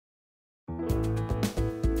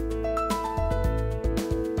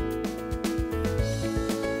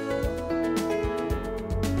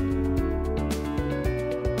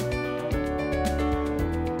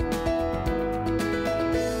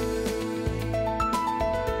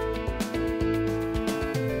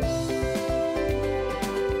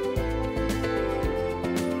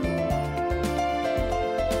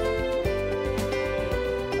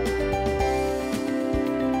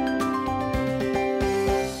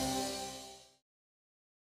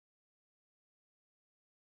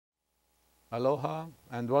Aloha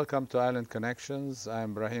and welcome to Island Connections.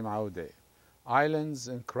 I'm Ibrahim Aoude. Islands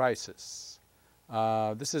in crisis.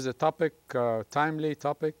 This is a topic, timely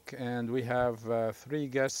topic, and we have three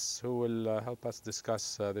guests who will help us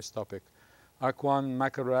discuss this topic. Quon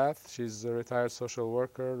McElrath, she's a retired social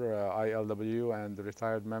worker, ILWU, and a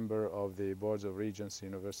retired member of the boards of Regents,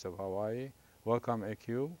 University of Hawai'i. Welcome,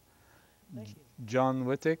 AQ. Thank you. John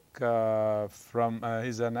Witeck,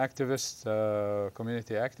 he's an activist,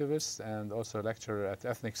 community activist, and also a lecturer at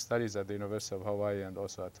Ethnic Studies at the University of Hawaii and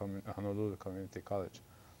also at Honolulu Community College.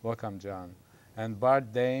 Welcome, John. And Bart,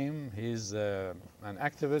 he's an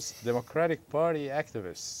activist, Democratic Party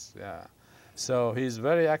activist. Yeah. So he's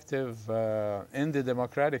very active in the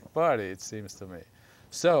Democratic Party, it seems to me.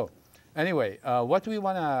 So anyway, what we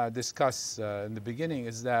want to discuss in the beginning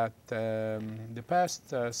is that the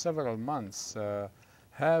past several months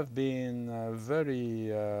have been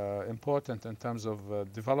very important in terms of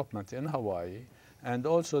development in Hawaii, and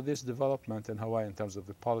also this development in Hawaii in terms of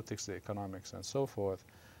the politics, the economics, and so forth,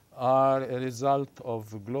 are a result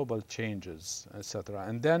of global changes, etc.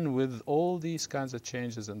 And then with all these kinds of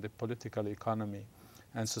changes in the political economy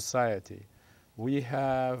and society, we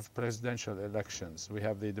have presidential elections. We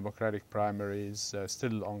have the Democratic primaries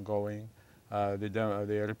still ongoing.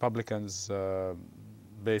 The Republicans,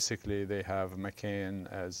 basically, they have McCain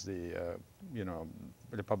as the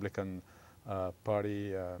Republican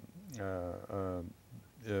Party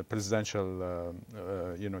presidential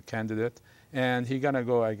candidate, and he's gonna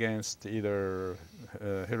go against either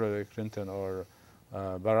Hillary Clinton or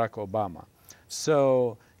Barack Obama.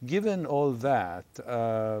 So given all that,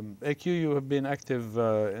 AQ, you have been active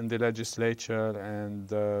in the legislature and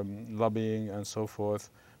lobbying and so forth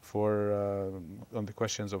for on the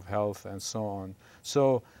questions of health and so on.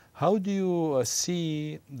 So how do you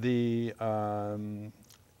see the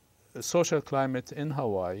social climate in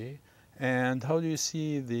Hawaii, and how do you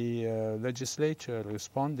see the legislature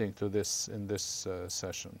responding to this in this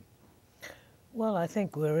session? Well, I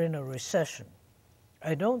think we're in a recession.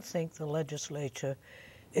 I don't think the legislature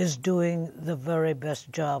is doing the very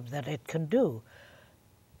best job that it can do.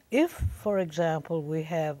 If, for example, we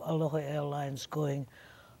have Aloha Airlines going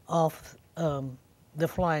off the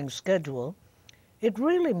flying schedule, it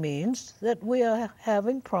really means that we are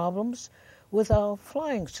having problems with our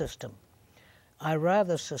flying system. I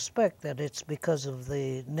rather suspect that it's because of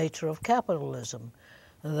the nature of capitalism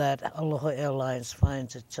that Aloha Airlines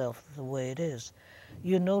finds itself the way it is.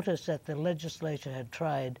 You notice that the legislature had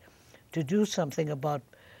tried to do something about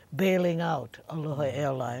bailing out Aloha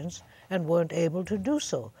Airlines and weren't able to do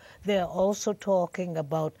so. They're also talking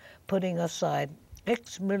about putting aside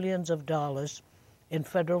X millions of dollars in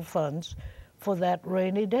federal funds for that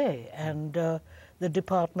rainy day, and the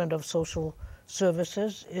Department of Social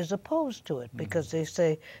Services is opposed to it because they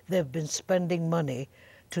say they've been spending money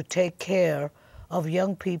to take care of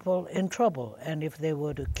young people in trouble, and if they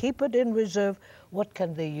were to keep it in reserve, what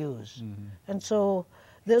can they use? And so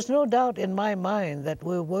there's no doubt in my mind that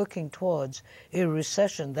we're working towards a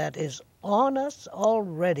recession that is on us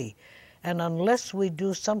already, and unless we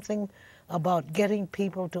do something about getting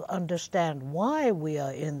people to understand why we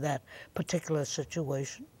are in that particular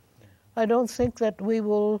situation, I don't think that we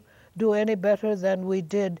will do any better than we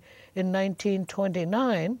did in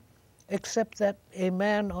 1929, except that a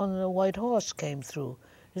man on the white horse came through.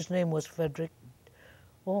 His name was Franklin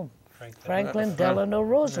Delano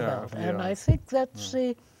Roosevelt. Yeah, and I think that's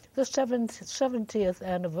the 70th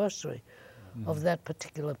anniversary of that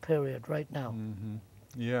particular period right now.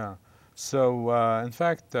 Yeah. So, in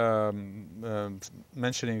fact,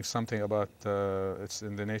 mentioning something about it's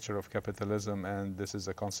in the nature of capitalism, and this is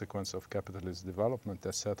a consequence of capitalist development,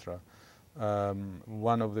 etc.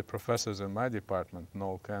 One of the professors in my department,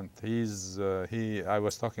 Noel Kent, I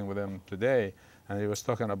was talking with him today, and he was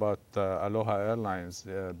talking about Aloha Airlines.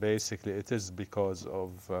 Basically, it is because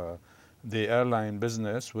of the airline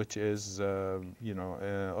business, which is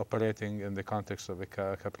operating in the context of the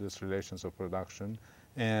capitalist relations of production.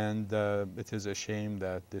 And it is a shame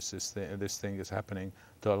that this thing is happening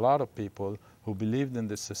to a lot of people who believed in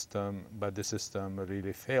the system, but the system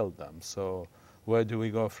really failed them. So where do we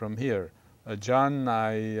go from here? John,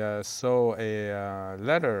 I saw a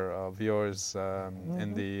letter of yours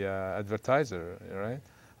in the Advertiser, right?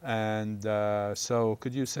 And so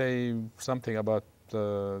could you say something about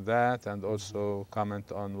that, and also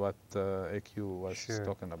comment on what AQ was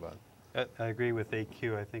talking about? I agree with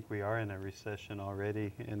AQ. I think we are in a recession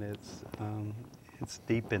already, and it's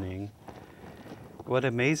deepening. What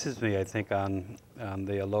amazes me, I think, on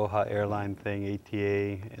the Aloha airline thing,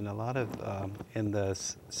 ATA, and a lot of in the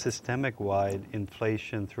systemic-wide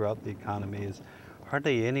inflation throughout the economy is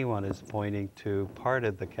hardly anyone is pointing to part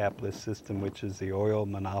of the capitalist system, which is the oil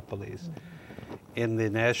monopolies. In the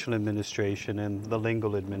national administration and the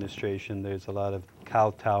lingual administration, there's a lot of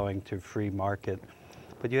kowtowing to free market,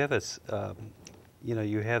 but you have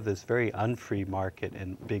you have this very unfree market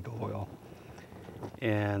in big oil,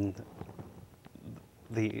 and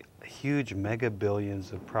the huge mega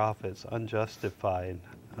billions of profits, unjustified,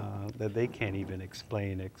 that they can't even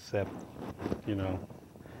explain except,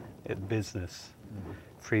 business,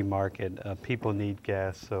 free market. People need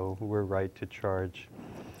gas, so we're right to charge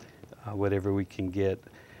whatever we can get.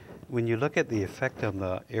 When you look at the effect on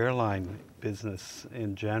the airline business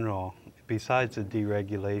in general, besides the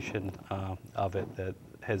deregulation of it that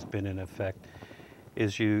has been in effect,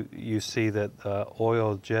 is you see that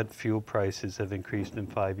oil jet fuel prices have increased in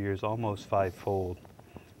 5 years almost fivefold,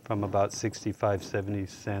 from about 65, 70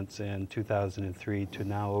 cents in 2003 to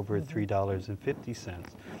now over $3.50.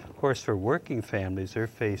 Of course, for working families, they're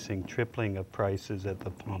facing tripling of prices at the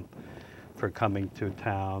pump for coming to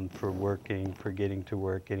town, for working, for getting to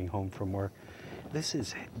work, getting home from work. This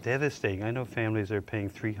is devastating. I know families are paying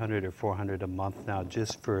 $300 or $400 a month now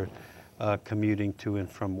just for commuting to and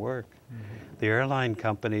from work. The airline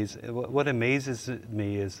companies, what amazes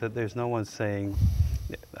me is that there's no one saying,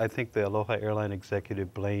 I think the Aloha Airline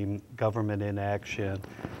executive blamed government inaction.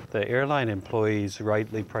 The airline employees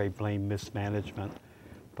rightly probably blame mismanagement.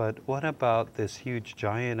 But what about this huge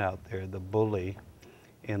giant out there, the bully,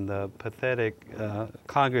 and the pathetic,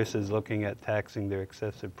 Congress is looking at taxing their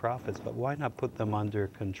excessive profits, but why not put them under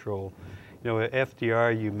control?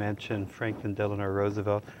 FDR, you mentioned, Franklin Delano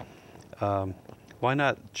Roosevelt, why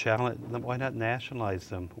not nationalize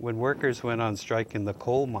them? When workers went on strike in the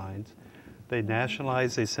coal mines, they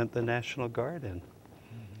nationalized, they sent the National Guard in.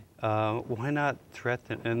 Why not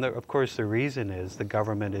threaten? And of course the reason is the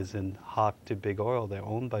government is in hock to big oil. They're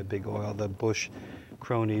owned by big oil. The Bush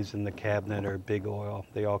cronies in the cabinet are big oil.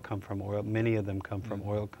 They all come from oil. Many of them come from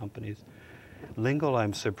oil companies. Lingle,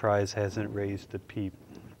 I'm surprised, hasn't raised a peep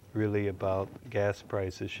really about gas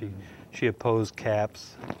prices. She opposed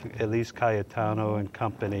caps. At least Cayetano and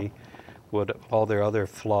company, with all their other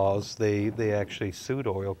flaws, they actually sued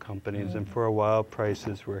oil companies, and for a while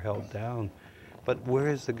prices were held down. But where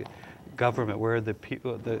is the government? Where are the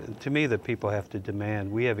people? To me, the people have to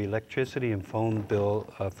demand. We have electricity and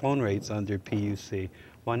phone rates under PUC.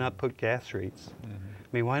 Why not put gas rates? I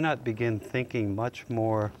mean, why not begin thinking much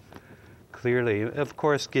more clearly? Of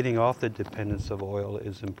course, getting off the dependence of oil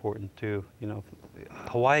is important too.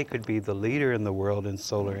 Hawaii could be the leader in the world in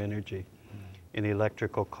solar energy, in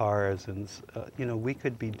electrical cars, and we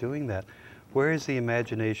could be doing that. Where is the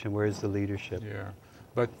imagination? Where is the leadership? Yeah.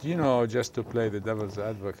 But, just to play the devil's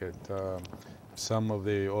advocate, some of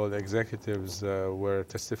the old executives were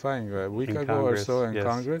testifying a week ago or so in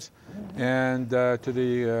Congress. And to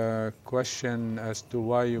the question as to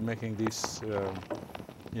why you're making these,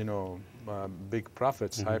 big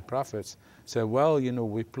profits, high profits, said, well,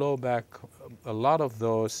 we plow back a lot of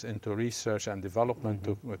those into research and development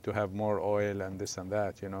to have more oil and this and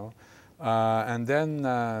that, and then,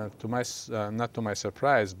 not to my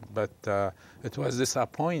surprise, but it was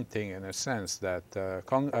disappointing in a sense that the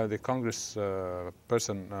Congress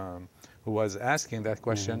person who was asking that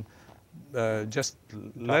question just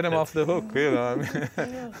let him off the hook,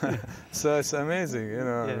 So it's amazing,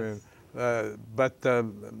 Yes. But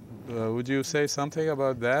would you say something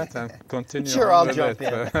about that and continue? Sure, on I'll jump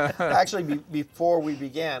with in. it? Actually, before we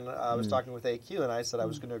began, I was talking with AQ, and I said I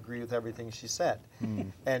was going to agree with everything she said.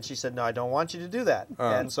 And she said, no, I don't want you to do that.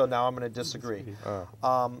 And so now I'm going to disagree.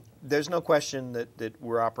 There's no question that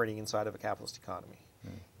we're operating inside of a capitalist economy.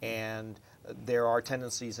 And there are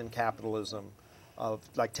tendencies in capitalism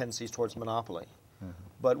like tendencies towards monopoly.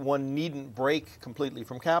 But one needn't break completely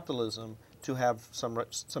from capitalism to have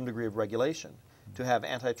some degree of regulation, to have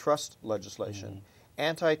antitrust legislation.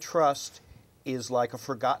 Antitrust is like a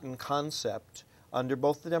forgotten concept under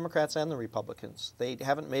both the Democrats and the Republicans. They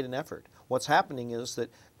haven't made an effort. What's happening is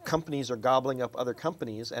that companies are gobbling up other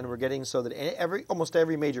companies, and we're getting so that almost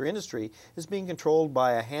every major industry is being controlled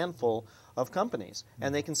by a handful of companies,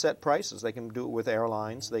 and they can set prices. They can do it with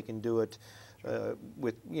airlines. They can do it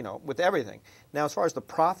with everything. Now, as far as the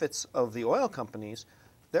profits of the oil companies,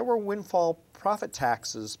 there were windfall profit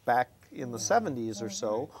taxes back in the 70s or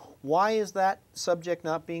so. Why is that subject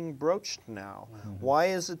not being broached now? Why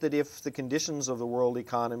is it that if the conditions of the world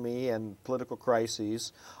economy and political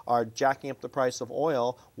crises are jacking up the price of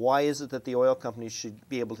oil, why is it that the oil companies should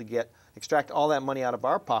be able to extract all that money out of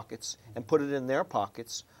our pockets and put it in their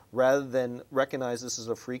pockets, rather than recognize this as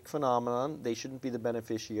a freak phenomenon? They shouldn't be the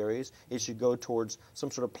beneficiaries. It should go towards some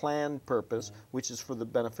sort of planned purpose, which is for the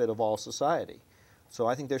benefit of all society. So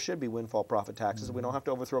I think there should be windfall profit taxes. We don't have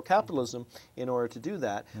to overthrow capitalism in order to do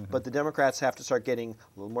that. But the Democrats have to start getting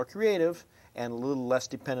a little more creative and a little less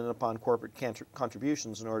dependent upon corporate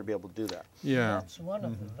contributions in order to be able to do that. Yeah. That's one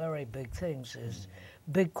of the very big things is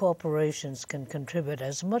big corporations can contribute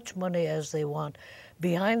as much money as they want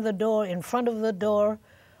behind the door, in front of the door,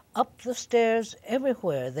 up the stairs,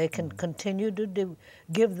 everywhere. They can continue to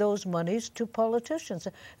give those monies to politicians.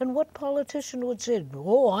 And what politician would say,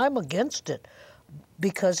 oh, I'm against it,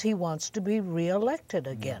 because he wants to be reelected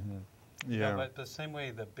again? Yeah, but the same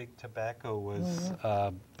way that big tobacco was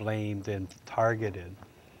blamed and targeted,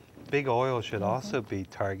 big oil should also be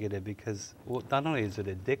targeted, because not only is it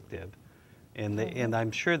addictive, and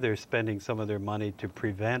I'm sure they're spending some of their money to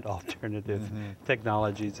prevent alternative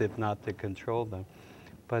technologies, if not to control them.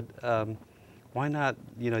 But why not,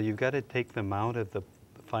 you've got to take them out of the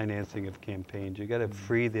financing of campaigns. You've got to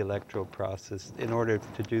free the electoral process in order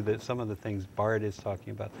to do some of the things Bart is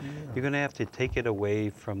talking about. You're going to have to take it away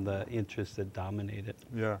from the interests that dominate it.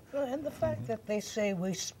 Yeah. Well, and the fact that they say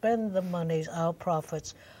we spend the monies, our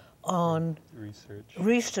profits, on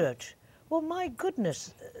research. Well, my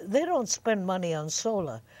goodness, they don't spend money on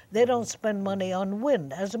solar. They don't spend money on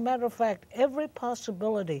wind. As a matter of fact, every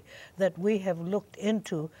possibility that we have looked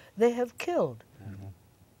into, they have killed.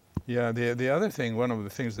 Yeah, the other thing, one of the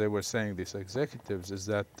things they were saying, these executives, is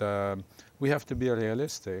that we have to be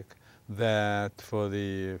realistic that for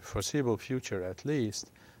the foreseeable future at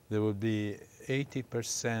least, there will be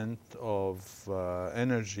 80% of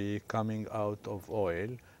energy coming out of oil,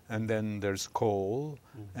 and then there's coal,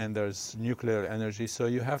 and there's nuclear energy. So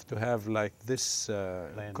you have to have like this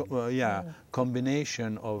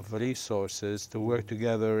combination of resources to work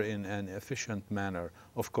together in an efficient manner.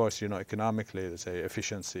 Of course, economically, they say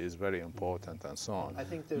efficiency is very important and so on. I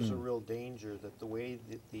think there's a real danger that the way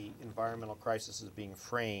that the environmental crisis is being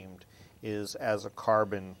framed is as a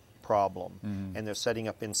carbon problem. And they're setting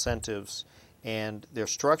up incentives, and they're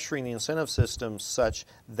structuring the incentive system such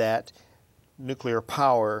that nuclear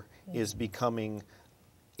power is becoming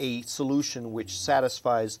a solution which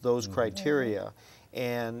satisfies those criteria.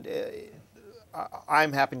 And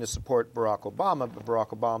I'm happy to support Barack Obama, but Barack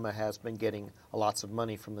Obama has been getting lots of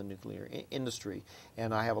money from the nuclear industry.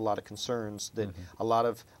 And I have a lot of concerns that a lot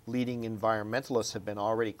of leading environmentalists have been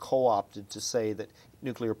already co-opted to say that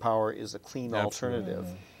nuclear power is a clean alternative.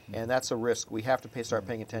 And that's a risk. We have to start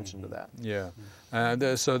paying attention to that. Yeah,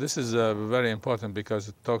 and so this is very important, because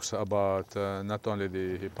it talks about not only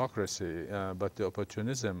the hypocrisy, but the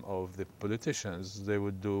opportunism of the politicians. They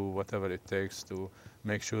would do whatever it takes to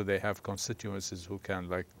make sure they have constituencies who can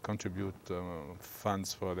contribute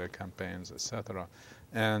funds for their campaigns, etc.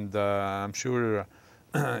 And I'm sure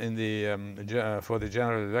in the for the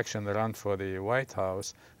general election, the run for the White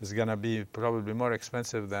House is going to be probably more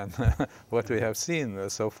expensive than what we have seen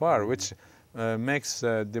so far, which makes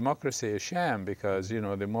democracy a sham, because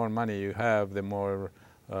the more money you have, the more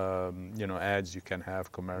ads you can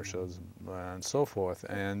have, commercials, and so forth.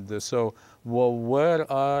 And so,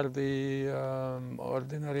 where are the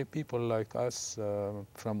ordinary people like us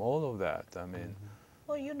from all of that? I mean.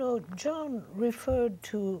 Well, John referred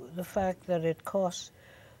to the fact that it costs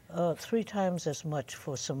 3 times as much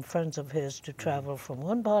for some friends of his to travel from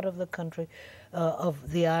one part of the country,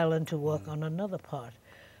 of the island, to work on another part.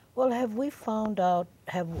 Well, have we found out,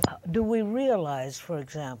 do we realize, for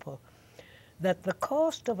example, that the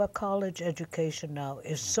cost of a college education now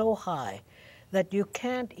is so high that you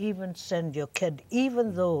can't even send your kid,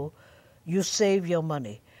 even though you save your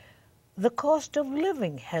money? The cost of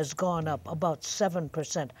living has gone up about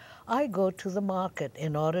 7%. I go to the market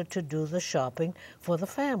in order to do the shopping for the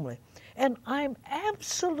family, and I'm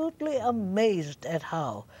absolutely amazed at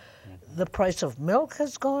how the price of milk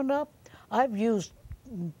has gone up. I've used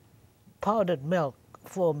powdered milk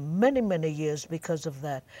for many, many years because of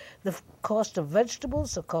that. The cost of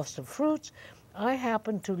vegetables, the cost of fruits. I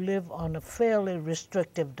happen to live on a fairly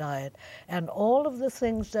restrictive diet, and all of the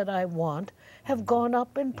things that I want have gone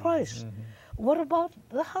up in price. What about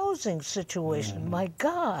the housing situation? My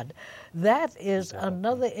God, that is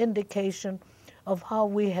another indication of how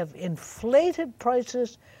we have inflated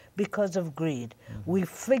prices because of greed. We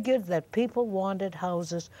figured that people wanted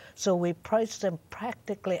houses, so we priced them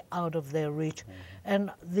practically out of their reach.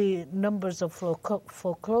 And the numbers of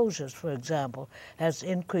foreclosures, for example, has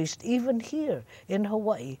increased even here in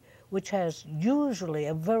Hawaii, which has usually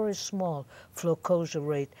a very small foreclosure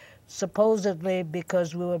rate, supposedly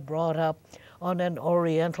because we were brought up on an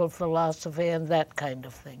Oriental philosophy and that kind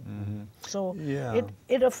of thing. So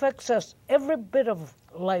it affects us. Every bit of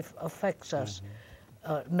life affects us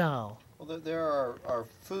now. Well, there are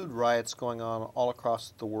food riots going on all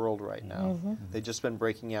across the world right now. They've just been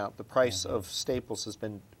breaking out. The price of staples has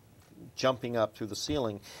been jumping up through the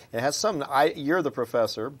ceiling. It has some, you're the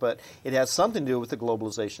professor, but it has something to do with the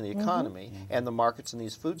globalization of the economy and the markets in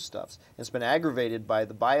these foodstuffs. It's been aggravated by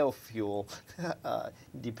the biofuel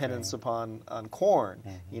dependence upon corn,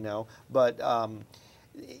 you know, but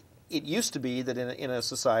it used to be that in a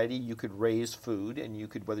society you could raise food and you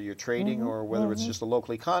could, whether you're trading or whether it's just a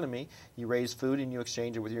local economy, you raise food and you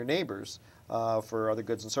exchange it with your neighbors for other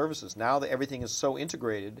goods and services. Now that everything is so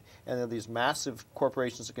integrated and there are these massive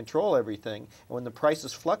corporations that control everything, and when the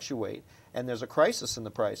prices fluctuate and there's a crisis in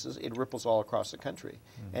the prices, it ripples all across the country.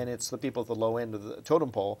 And it's the people at the low end of the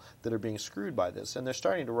totem pole that are being screwed by this, and they're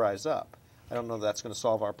starting to rise up. I don't know that that's going to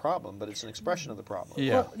solve our problem, but it's an expression of the problem.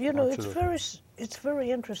 Yeah, well, you know, absolutely. it's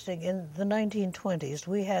very interesting. In the 1920s,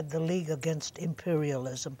 we had the League Against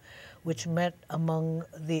Imperialism, which met among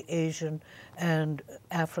the Asian and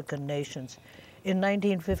African nations. In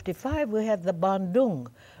 1955, we had the Bandung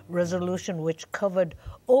Resolution, which covered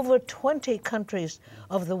over 20 countries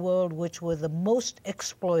of the world which were the most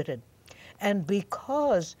exploited. And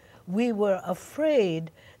because we were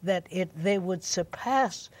afraid that they would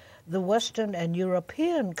surpass the Western and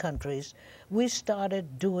European countries, we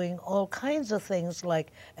started doing all kinds of things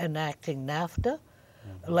like enacting NAFTA,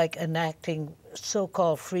 like enacting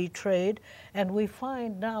so-called free trade. And we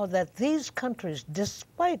find now that these countries,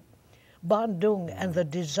 despite Bandung and the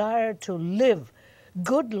desire to live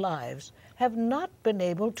good lives, have not been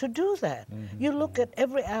able to do that. You look at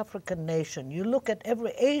every African nation, you look at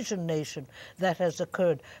every Asian nation that has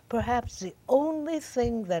occurred. Perhaps the only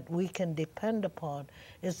thing that we can depend upon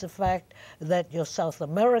is the fact that your South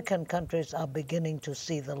American countries are beginning to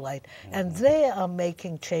see the light, and they are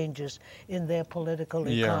making changes in their political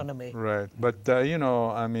economy. Right. But, you know,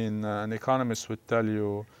 I mean, an economist would tell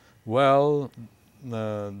you, well,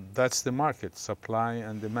 that's the market, supply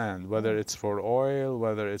and demand, whether it's for oil,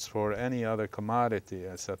 whether it's for any other commodity,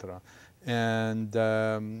 etc. And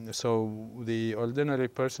so the ordinary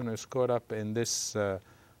person is caught up in this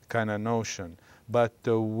kind of notion. But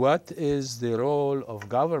what is the role of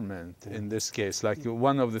government in this case? Like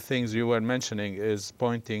one of the things you were mentioning is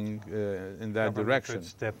pointing in that direction. Could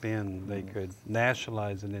step in. They could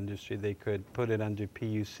nationalize an industry. They could put it under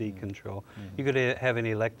PUC control. You could have an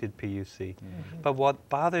elected PUC. But what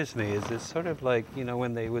bothers me is it's sort of like, you know,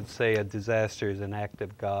 when they would say a disaster is an act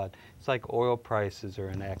of God. It's like oil prices are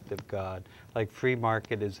an act of God. Like free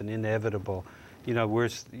market is an inevitable. You know,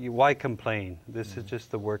 why complain? This is just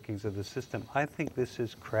the workings of the system. I think this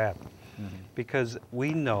is crap because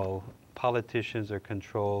we know politicians are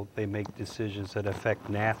controlled. They make decisions that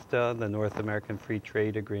affect NAFTA, the North American Free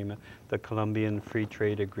Trade Agreement, the Colombian Free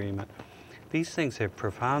Trade Agreement. These things have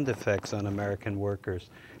profound effects on American workers.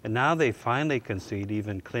 And now they finally concede,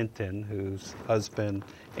 even Clinton, whose husband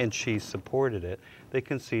and she supported it, they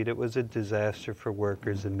concede it was a disaster for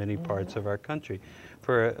workers in many parts of our country.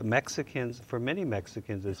 For Mexicans, for many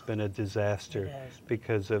Mexicans, it's been a disaster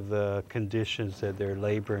because of the conditions that they're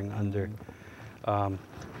laboring under.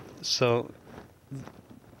 So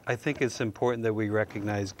I think it's important that we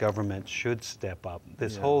recognize government should step up.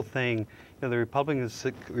 This whole thing, you know, the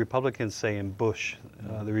Republicans say in Bush,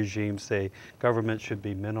 the regime say government should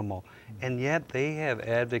be minimal. And yet they have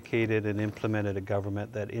advocated and implemented a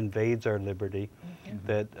government that invades our liberty,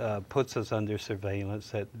 that puts us under surveillance,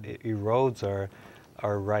 that erodes our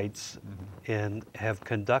rights, and have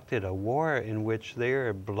conducted a war in which they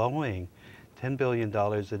are blowing $10 billion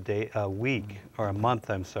a week, or a month,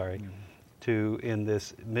 I'm sorry, in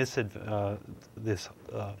this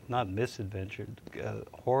not misadventure,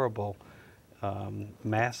 horrible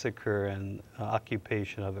massacre and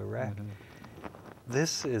occupation of Iraq.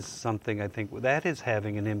 This is something I think that is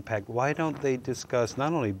having an impact. Why don't they discuss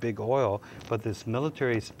not only big oil, but this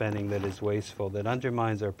military spending that is wasteful, that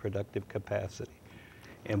undermines our productive capacity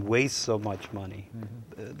and wastes so much money?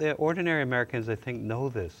 The ordinary Americans, I think, know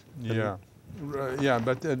this. Yeah,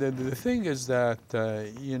 but the thing is that,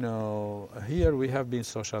 you know, here we have been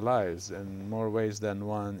socialized in more ways than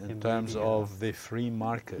one in terms of the free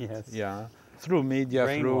market. Yeah, through media,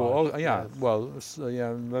 through all, well, so,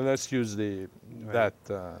 let's use that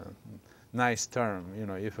nice term, you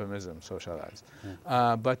know, euphemism, socialized.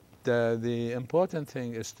 But the important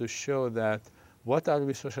thing is to show that what are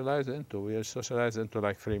we socialized into? We are socialized into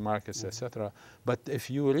like free markets, etc. But if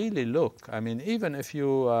you really look, I mean, even if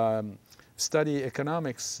you study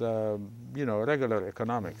economics, you know, regular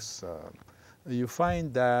economics, you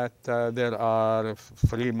find that there are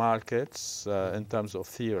free markets in terms of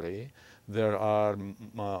theory. there are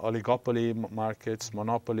oligopoly markets,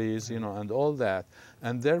 monopolies, you know, and all that.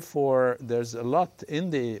 And therefore, there's a lot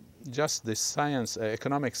in just the science,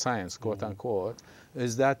 economic science, quote unquote,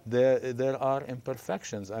 is that there are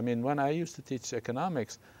imperfections. I mean, when I used to teach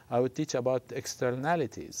economics, I would teach about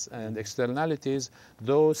externalities, and externalities,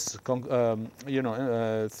 those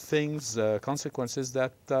things, consequences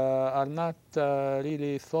that are not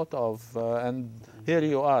really thought of, and here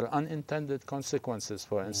you are, unintended consequences,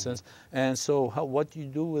 for instance. And so what you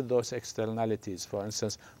do with those externalities, for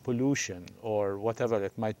instance, pollution or whatever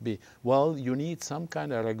it might be, well, you need some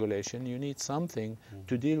kind of regulation, you need something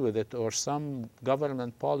to deal with it, or some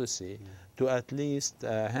government policy to at least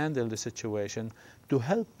handle the situation, to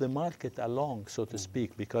help the market along, so to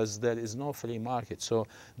speak, because there is no free market. So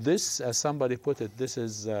this, as somebody put it, this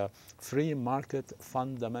is free market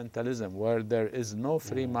fundamentalism, where there is no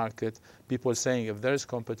free market. People saying if there is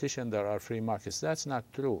competition, there are free markets. That's not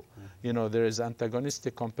true. You know, there is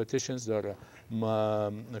antagonistic competitions, there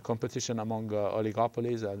are competition among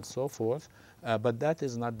oligopolies and so forth, but that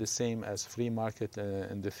is not the same as free market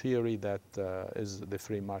in the theory that is the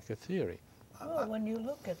free market theory. Well, when you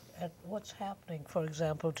look at what's happening, for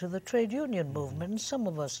example, to the trade union movement, and some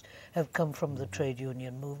of us have come from the trade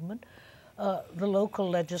union movement, the local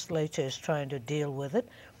legislature is trying to deal with it,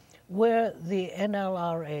 where the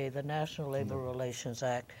NLRA, the National Labor Relations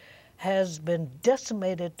Act, has been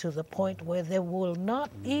decimated to the point where they will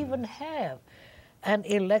not even have an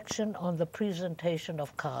election on the presentation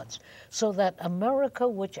of cards, so that America,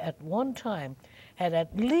 which at one time had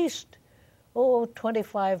at least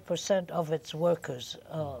 25% of its workers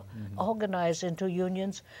organized into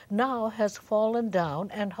unions, now has fallen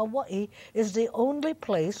down, and Hawaii is the only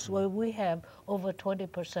place where we have over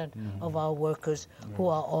 20% of our workers who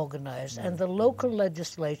are organized. And the local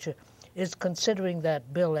legislature is considering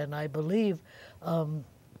that bill, and I believe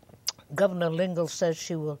Governor Lingle says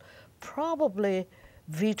she will probably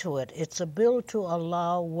veto it. It's a bill to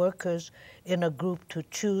allow workers in a group to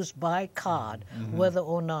choose by card whether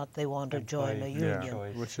or not they want to join a union.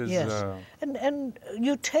 Yeah, which is, yes. And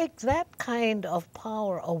you take that kind of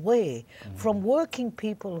power away from working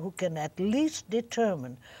people who can at least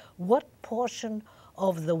determine what portion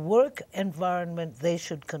of the work environment they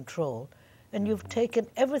should control. And you've taken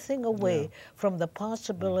everything away from the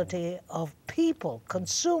possibility of people,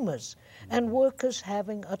 consumers, and workers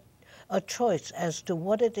having a choice as to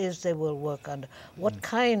what it is they will work under, what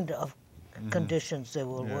kind of conditions they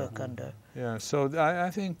will work under. Yeah, so I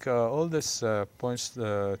think all this points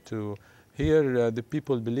to here the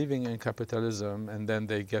people believing in capitalism, and then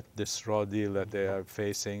they get this raw deal that they are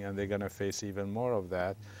facing, and they're going to face even more of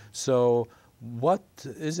that. So what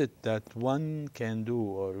is it that one can do,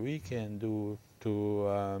 or we can do,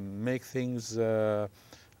 to make things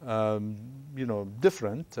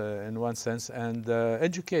different in one sense, and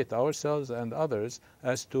educate ourselves and others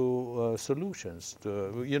as to solutions.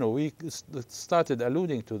 We started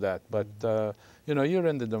alluding to that, but you're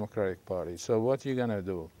in the Democratic Party, so what are you going to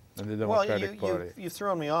do in the Democratic Party? You've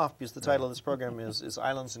thrown me off, because the title of this program is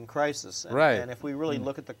Islands in Crisis. And, right. And if we really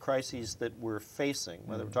look at the crises that we're facing,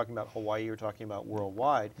 whether we're talking about Hawaii or talking about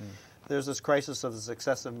worldwide, there's this crisis of this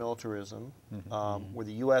excessive militarism, where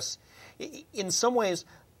the U.S., in some ways,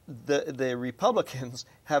 the Republicans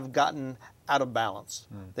have gotten out of balance.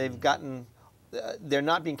 They've gotten, they're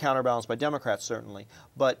not being counterbalanced by Democrats, certainly,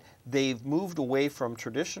 but they've moved away from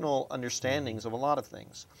traditional understandings of a lot of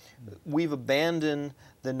things. We've abandoned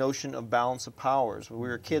the notion of balance of powers. When we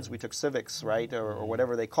were kids, we took civics, right, or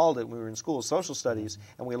whatever they called it when we were in school, social studies,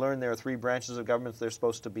 and we learned there are three branches of government. They're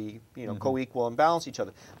supposed to be, co-equal and balance each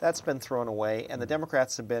other. That's been thrown away, and the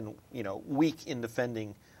Democrats have been, weak in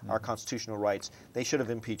defending our constitutional rights. They should have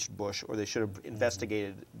impeached Bush, or they should have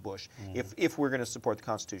investigated Bush if we're going to support the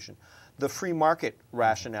Constitution. The free market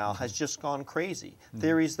rationale has just gone crazy.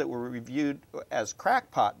 Theories that were reviewed as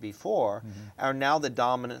crackpot before are now the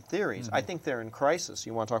dominant theories. I think they're in crisis.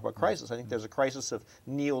 You want to talk about crisis? I think there's a crisis of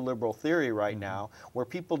neoliberal theory right now, where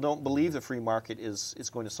people don't believe the free market is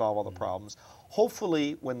going to solve all the problems.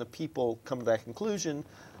 Hopefully, when the people come to that conclusion,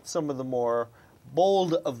 some of the more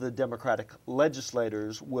bold of the Democratic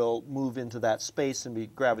legislators will move into that space and be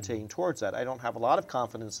gravitating towards that. I don't have a lot of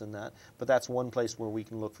confidence in that, but that's one place where we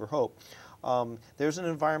can look for hope. There's an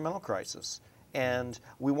environmental crisis, and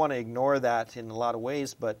we want to ignore that in a lot of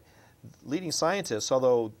ways, but leading scientists,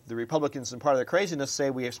 although the Republicans and part of their craziness say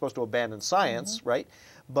we are supposed to abandon science, right?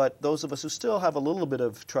 But those of us who still have a little bit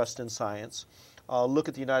of trust in science, look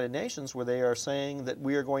at the United Nations, where they are saying that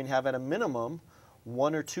we are going to have at a minimum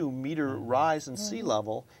 1 or 2 meter rise in sea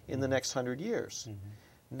level in the next 100 years.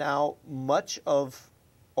 Now, much of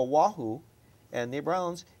Oahu and neighbor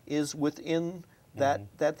islands is within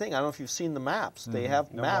that thing. I don't know if you've seen the maps. They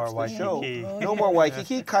have No maps more that show Waikiki. no more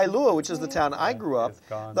Waikiki. Kailua, which is the town I grew up, It's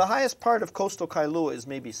gone. the highest part of coastal Kailua is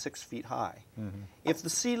maybe 6 feet high. If the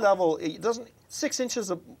sea level, it doesn't, 6 inches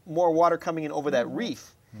of more water coming in over that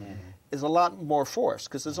reef is a lot more force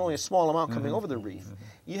because there's only a small amount coming over the reef.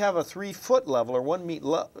 You have a 3 foot level or 1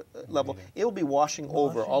 meter level, it'll be washing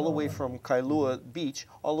over all the way from Kailua Beach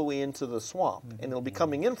all the way into the swamp. And it'll be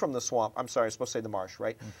coming in from the swamp, I'm sorry, I'm supposed to say the marsh,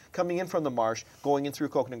 right? Coming in from the marsh, going in through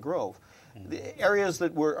Coconut Grove. The areas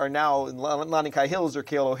that are now in Lanikai Hills or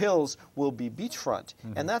Kealo Hills will be beachfront,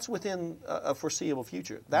 and that's within a foreseeable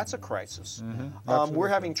future. That's a crisis. We're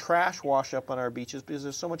having trash wash up on our beaches because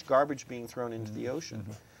there's so much garbage being thrown into the ocean.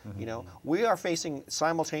 You know, we are facing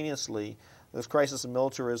simultaneously this crisis of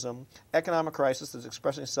militarism, economic crisis that's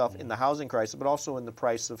expressing itself in the housing crisis, but also in the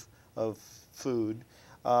price of food.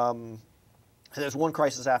 There's one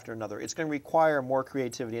crisis after another. It's going to require more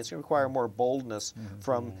creativity. It's going to require more boldness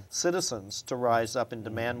from citizens to rise up and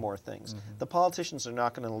demand more things. The politicians are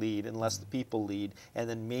not going to lead unless the people lead, and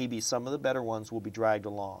then maybe some of the better ones will be dragged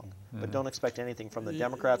along. But don't expect anything from the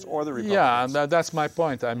Democrats or the Republicans. Yeah, and that's my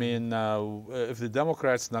point. I mean, if the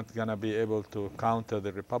Democrats not going to be able to counter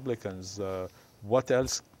the Republicans, what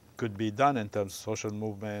else could be done in terms of social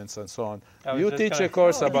movements and so on? You teach a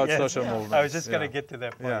course about social movements. I was just going to get to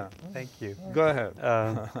that point. Yeah. Thank you. Go ahead.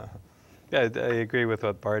 Yeah, I agree with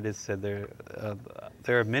what Bart has said. There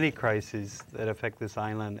are many crises that affect this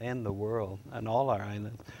island and the world, and all our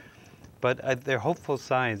islands. But they're hopeful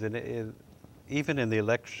signs, and even in the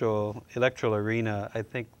electoral arena, I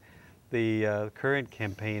think the current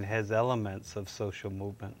campaign has elements of social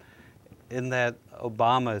movement. In that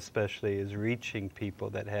Obama especially is reaching people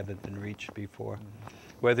that haven't been reached before.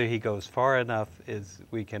 Whether he goes far enough is,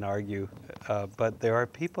 we can argue, but there are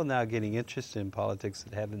people now getting interested in politics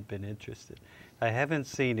that haven't been interested. I haven't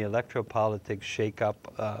seen electoral politics shake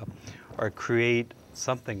up or create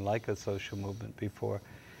something like a social movement before.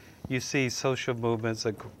 You see social movements,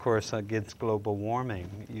 of course, against global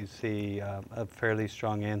warming. You see a fairly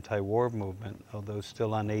strong anti-war movement, although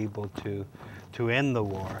still unable to end the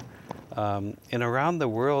war. And around the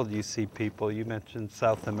world, you see people, you mentioned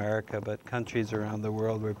South America, but countries around the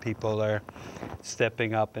world where people are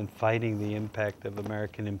stepping up and fighting the impact of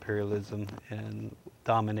American imperialism and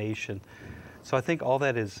domination. So I think all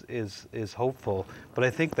that is hopeful, but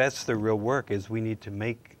I think that's the real work, is we need to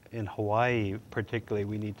make, in Hawaii particularly,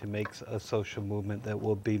 we need to make a social movement that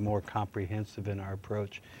will be more comprehensive in our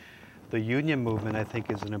approach. The union movement, I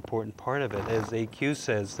think, is an important part of it. As AQ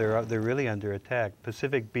says, they're really under attack.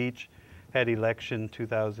 Pacific Beach had election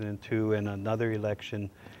 2002 and another election,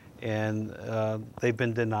 and they've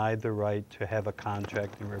been denied the right to have a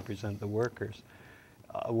contract and represent the workers.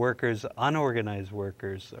 Unorganized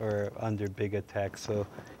workers are under big attack. So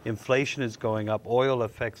inflation is going up. Oil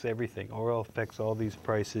affects everything. Oil affects all these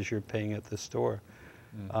prices you're paying at the store.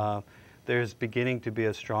 There's beginning to be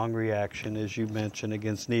a strong reaction, as you mentioned,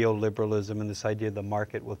 against neoliberalism and this idea the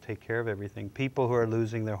market will take care of everything. People who are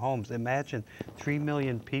losing their homes. Imagine 3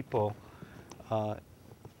 million people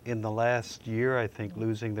in the last year, I think,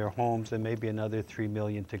 losing their homes, and maybe another 3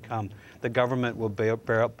 million to come. The government will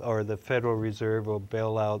or the Federal Reserve will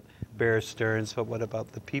bail out Bear Stearns, but what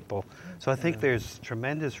about the people? So I think there's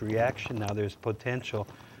tremendous reaction now. There's potential.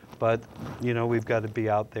 But, you know, we've got to be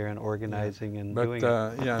out there and organizing and doing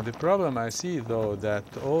it. Yeah, the problem I see, though, that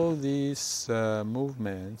all these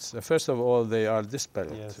movements, first of all, they are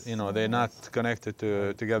disparate. Yes. You know, they're not connected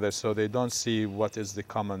together, so they don't see what is the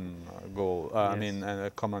common goal, I mean,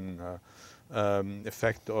 a common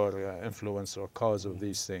effect or influence or cause of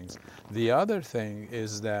these things. The other thing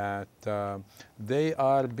is that they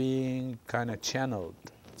are being kind of channeled,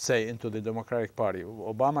 say, into the Democratic Party,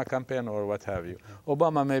 Obama campaign or what have you.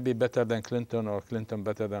 Obama may be better than Clinton or Clinton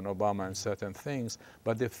better than Obama in certain things,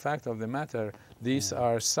 but the fact of the matter, these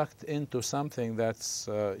are sucked into something that's,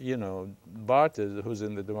 you know, Bart, who's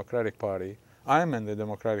in the Democratic Party, I'm in the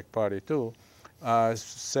Democratic Party too,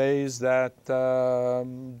 says that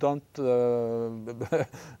don't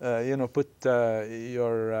you know, put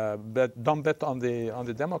your don't bet on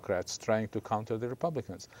the Democrats trying to counter the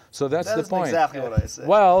Republicans. So that's the point. Exactly what I said.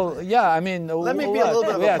 Well, yeah, I mean, let me be a little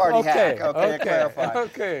bit of a party hack. Okay, clarify.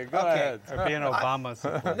 Okay, go ahead. Or be an Obama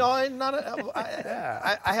supporter. No, I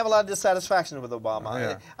have a lot of dissatisfaction with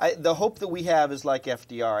Obama. Yeah. The hope that we have is like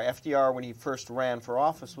FDR. FDR, when he first ran for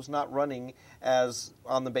office, was not running as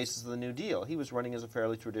on the basis of the New Deal. He was running as a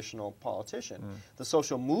fairly traditional politician. The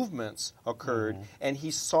social movements occurred, and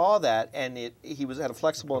he saw that, and he had a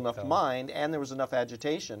flexible enough mind, and there was enough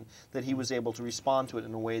agitation that he was able to respond to it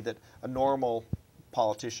in a way that a normal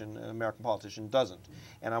politician, an American politician, doesn't.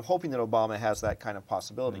 And I'm hoping that Obama has that kind of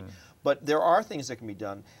possibility. But there are things that can be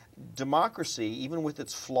done. Democracy, even with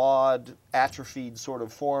its flawed, atrophied sort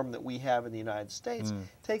of form that we have in the United States,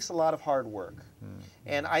 takes a lot of hard work.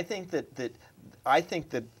 And I think that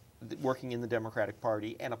working in the Democratic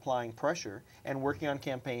Party and applying pressure and working on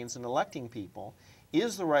campaigns and electing people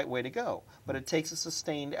is the right way to go. But it takes a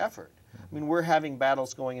sustained effort. I mean, we're having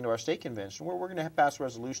battles going into our state convention where we're going to pass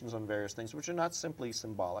resolutions on various things which are not simply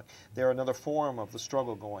symbolic. They're another form of the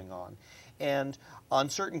struggle going on. And on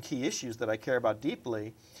certain key issues that I care about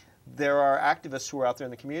deeply, there are activists who are out there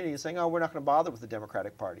in the community saying, oh, we're not going to bother with the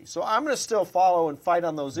Democratic Party. So I'm going to still follow and fight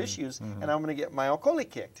on those issues, and I'm going to get my okoli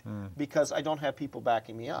kicked because I don't have people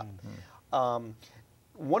backing me up.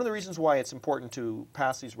 One of the reasons why it's important to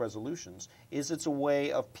pass these resolutions is it's a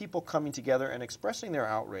way of people coming together and expressing their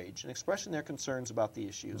outrage and expressing their concerns about the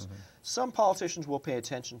issues. Some politicians will pay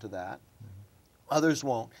attention to that. Others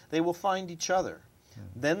won't. They will find each other.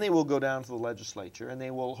 Then they will go down to the legislature and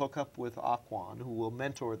they will hook up with Quon, who will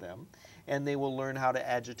mentor them, and they will learn how to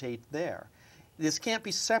agitate there. This can't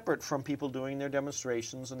be separate from people doing their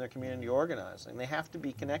demonstrations and their community organizing. They have to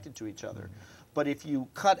be connected to each other. But if you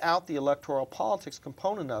cut out the electoral politics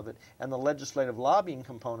component of it and the legislative lobbying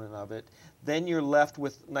component of it, then you're left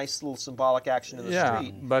with nice little symbolic action in the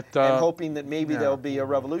street, and hoping that maybe there'll be a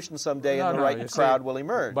revolution someday and the right crowd will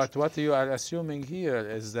emerge. But what you are assuming here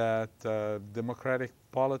is that democratic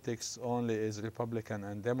politics only is Republican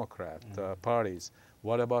and Democrat parties.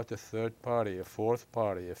 What about a third party, a fourth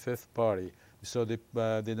party, a fifth party? So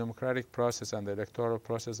the democratic process and the electoral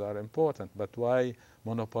process are important, but why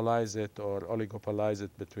monopolize it or oligopolize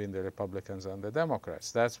it between the Republicans and the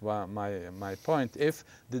Democrats? That's my point. If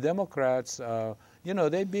the Democrats, you know,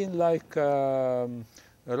 they've been like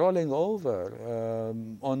rolling over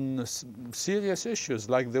on serious issues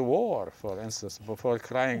like the war, for instance, before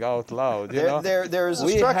crying out loud. You know, there is a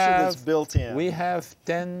structure that's built in. We have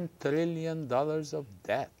 $10 trillion of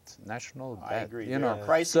debt, national debt. I agree. You there know, are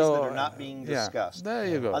crises that are not being discussed. There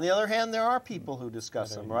you go. On the other hand, there are people who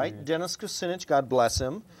discuss them, right? Dennis Kucinich, God bless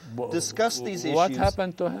him, discussed these issues. What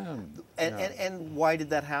happened to him? And why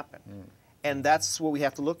did that happen? And that's what we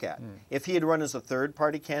have to look at. If he had run as a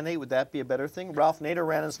third-party candidate, would that be a better thing? Ralph Nader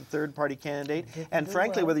ran as a third-party candidate, and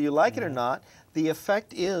frankly, whether you like it or not, the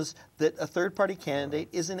effect is that a third-party candidate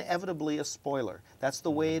is inevitably a spoiler. That's the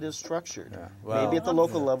way it is structured. Well, maybe at the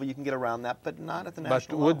local level you can get around that, but not at the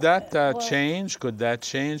national level. But would that change? Could that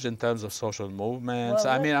change in terms of social movements?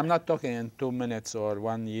 I mean, I'm not talking in 2 minutes or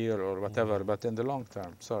 1 year or whatever, but in the long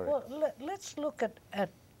term. Sorry. Well, let's look at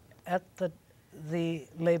the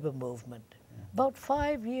labor movement. About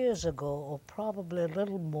 5 years ago, or probably a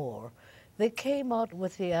little more, they came out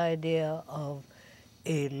with the idea of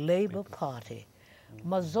a labor party.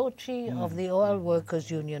 Mazzocchi of the Oil Workers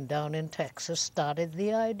Union down in Texas started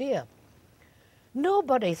the idea.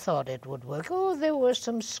 Nobody thought it would work. Oh, there were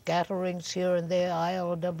some scatterings here and there.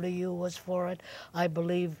 ILWU was for it. I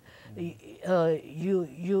believe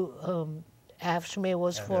AFSCME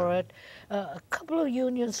was for it. A couple of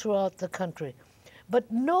unions throughout the country. But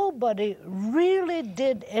nobody really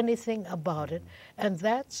did anything about it, and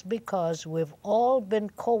that's because we've all been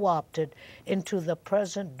co-opted into the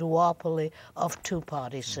present duopoly of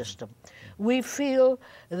two-party system. We feel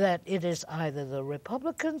that it is either the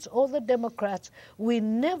Republicans or the Democrats. We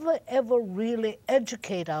never, ever really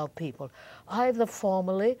educate our people, either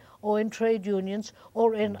formally or in trade unions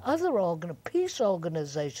or in other peace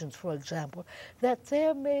organizations, for example, that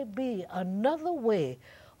there may be another way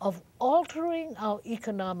of altering our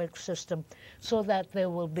economic system so that there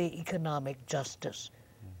will be economic justice.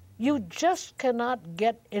 You just cannot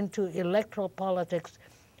get into electoral politics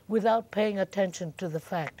without paying attention to the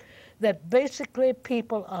fact that basically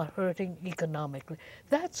people are hurting economically.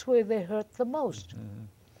 That's where they hurt the most.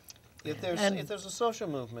 If there's a social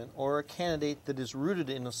movement or a candidate that is rooted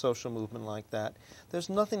in a social movement like that, there's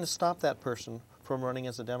nothing to stop that person from running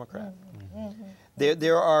as a Democrat.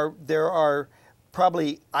 There are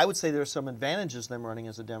probably, I would say there are some advantages them running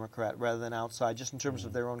as a Democrat rather than outside, just in terms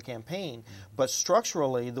of their own campaign. But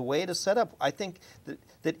structurally, the way it is set up, I think that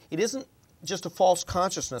it isn't just a false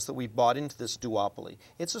consciousness that we've bought into this duopoly.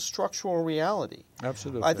 It's a structural reality.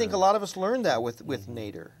 Absolutely. I think a lot of us learned that with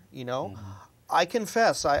Nader, you know. I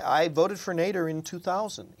confess, I voted for Nader in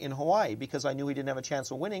 2000 in Hawaii because I knew he didn't have a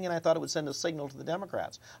chance of winning, and I thought it would send a signal to the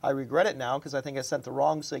Democrats. I regret it now because I think I sent the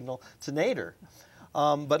wrong signal to Nader.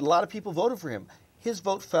 But a lot of people voted for him. His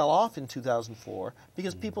vote fell off in 2004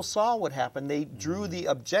 because people saw what happened. They drew the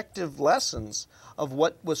objective lessons of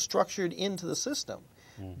what was structured into the system.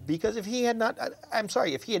 Because if he had not,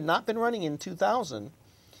 if he had not been running in 2000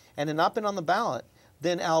 and had not been on the ballot,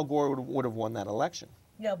 then Al Gore would have won that election.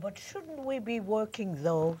 Yeah, but shouldn't we be working,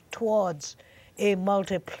 though, towards a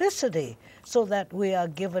multiplicity so that we are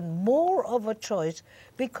given more of a choice?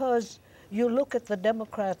 Because you look at the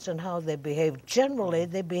Democrats and how they behave. Generally,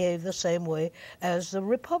 they behave the same way as the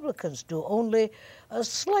Republicans do, only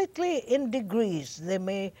slightly in degrees. They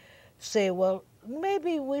may say, well,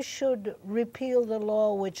 maybe we should repeal the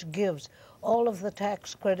law which gives all of the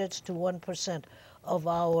tax credits to 1% of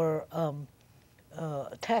our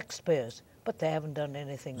taxpayers. But they haven't done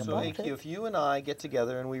anything about it. So, if you and I get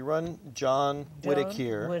together and we run John Witeck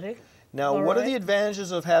here, Witeck. now what are the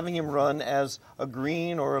advantages of having him run as a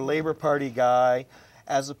Green or a Labor Party guy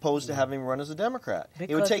as opposed to having him run as a Democrat?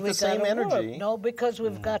 Because it would take the same energy. No, because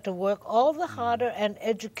we've got to work all the harder and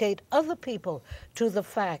educate other people to the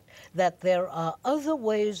fact that there are other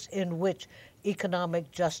ways in which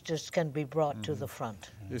economic justice can be brought to the front.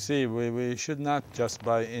 You see, we should not just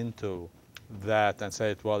buy into that and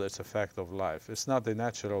say, well, it's a fact of life. It's not the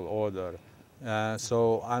natural order.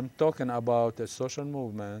 So I'm talking about a social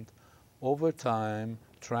movement over time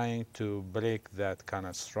trying to break that kind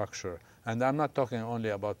of structure. And I'm not talking only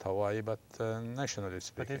about Hawaii, but nationally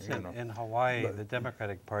speaking. But in Hawaii, the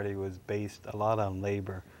Democratic Party was based a lot on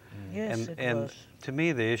labor. Yes, and to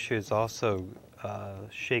me, the issue is also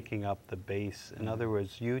shaking up the base. In other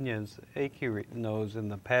words, unions, AQ knows in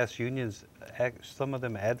the past, unions, some of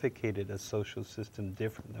them advocated a social system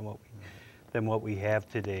different than what we have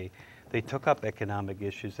today. They took up economic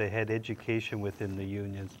issues. They had education within the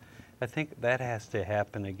unions. I think that has to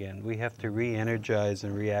happen again. We have to re-energize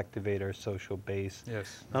and reactivate our social base.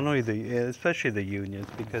 Yes. Not only especially the unions,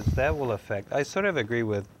 because that will affect. I sort of agree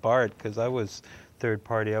with Bart, because I was third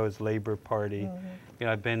party, I was Labor Party. You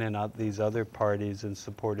know, I've been in these other parties and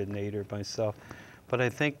supported Nader myself. But I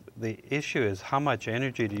think the issue is how much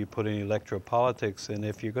energy do you put in electoral politics, and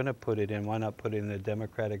if you're going to put it in, why not put it in the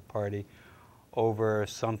Democratic Party over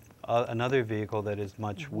another vehicle that is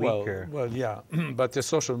much weaker? Well, yeah, but the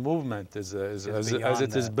social movement is as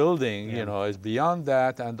it is that. building, you know, is beyond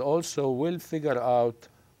that, and also will figure out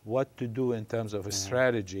what to do in terms of a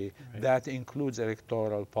strategy that includes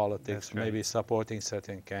electoral politics, maybe supporting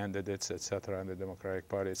certain candidates, etc., in the Democratic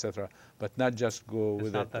Party, etc., but not just go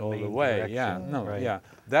with it all the way. Direction. Yeah, no, yeah,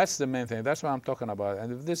 that's the main thing. That's what I'm talking about.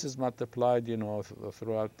 And if this is multiplied, you know,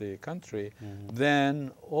 throughout the country, then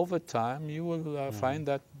over time you will find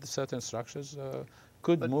that certain structures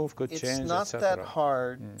could move, could change, It's not etc. that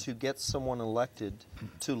hard to get someone elected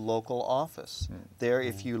to local office. There,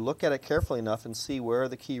 if you look at it carefully enough and see where are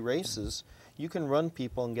the key races, you can run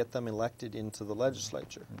people and get them elected into the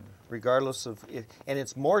legislature, regardless of and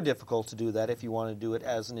it's more difficult to do that if you want to do it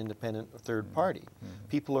as an independent third party.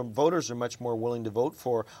 Voters are much more willing to vote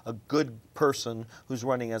for a good person who's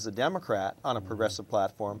running as a Democrat on a progressive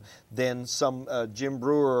platform than some Jim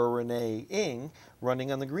Brewer or Renee Ng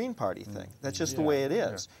running on the Green Party thing. That's just the way it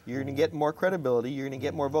is. You're going to get more credibility, you're going to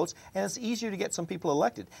get more votes, and it's easier to get some people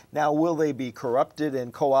elected. Now, will they be corrupted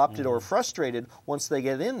and co-opted or frustrated once they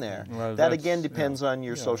get in there? Well, that again depends on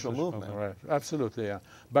your social movement. Right, absolutely, yeah.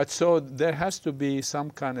 But so there has to be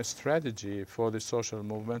some kind of strategy for the social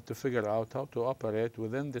movement to figure out how to operate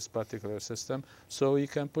within this particular system so you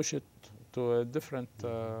can push it to a different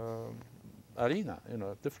arena, you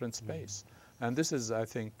know, a different space. And this is, I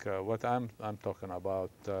think, what I'm talking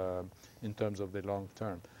about in terms of the long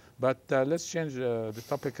term. But let's change the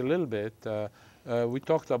topic a little bit. We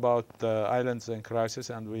talked about islands in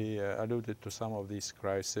crisis, and we alluded to some of these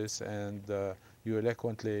crises, and you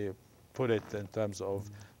eloquently put it in terms of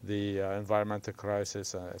the environmental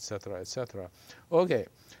crisis, et cetera, et cetera. Okay.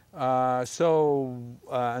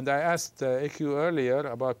 And I asked AQ earlier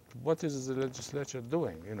about what is the legislature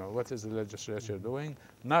doing? You know, what is the legislature doing?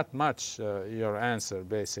 Not much, your answer,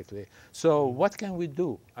 basically. So what can we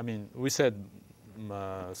do? I mean, we said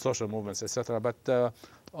social movements, etc., but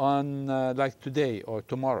on like today or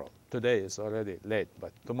tomorrow, today is already late,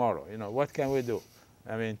 but tomorrow, you know, what can we do?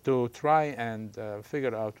 I mean, to try and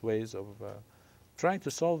figure out ways of trying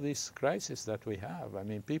to solve these crises that we have. I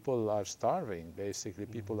mean, people are starving, basically.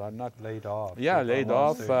 People are not laid off. Yeah, laid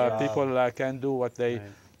off. People can do what they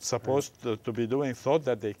supposed to be doing, thought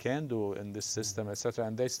that they can do in this system, etc.,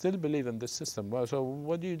 and they still believe in this system. Well, so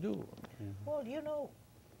what do you do? Well, you know,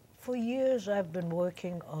 for years I've been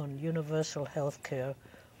working on universal health care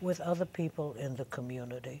with other people in the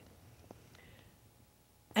community.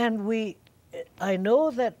 And I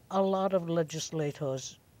know that a lot of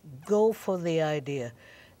legislators go for the idea.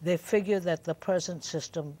 They figure that the present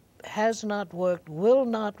system has not worked, will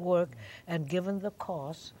not work, and given the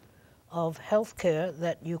cost of health care,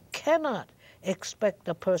 that you cannot expect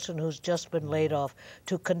a person who's just been laid off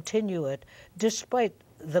to continue it despite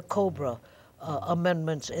the COBRA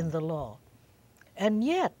amendments in the law. And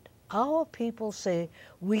yet, our people say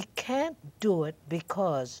we can't do it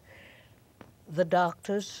because the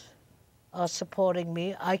doctors are supporting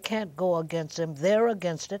me. I can't go against them. They're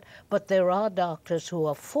against it, but there are doctors who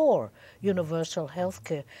are for universal health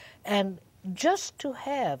care. And just to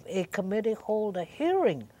have a committee hold a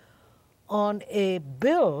hearing on a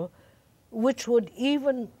bill which would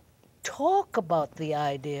even talk about the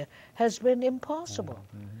idea has been impossible.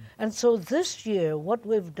 And so this year, what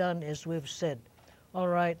we've done is we've said, all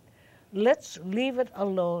right, let's leave it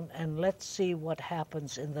alone and let's see what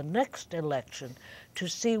happens in the next election to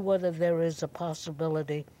see whether there is a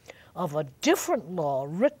possibility of a different law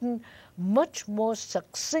written much more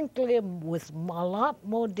succinctly with a lot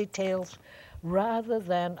more details rather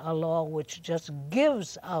than a law which just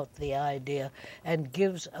gives out the idea and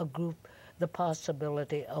gives a group the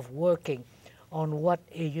possibility of working on what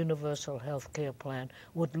a universal health care plan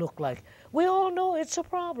would look like. We all know it's a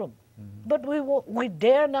problem. But we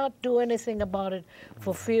dare not do anything about it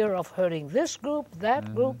for fear of hurting this group,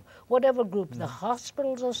 that group, whatever group. The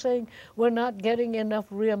hospitals are saying we're not getting enough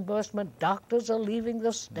reimbursement. Doctors are leaving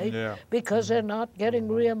the state because they're not getting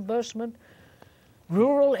reimbursement.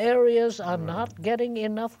 Rural areas are not getting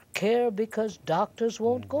enough care because doctors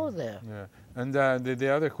won't go there. Yeah. And the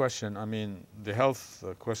other question, I mean, the health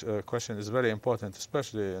question is very important,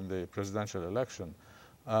 especially in the presidential election.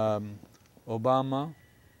 Obama,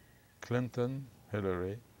 Clinton,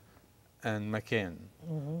 Hillary, and McCain.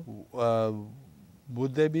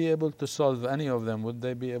 Would they be able to solve, any of them, would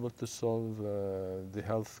they be able to solve the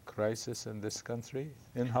health crisis in this country,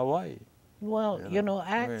 in Hawaii? Well, you know,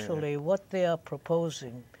 actually what they are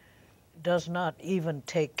proposing does not even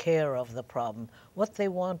take care of the problem. What they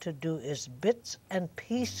want to do is bits and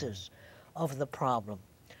pieces of the problem,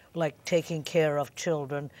 like taking care of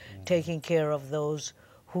children, taking care of those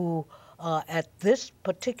who are at this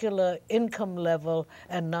particular income level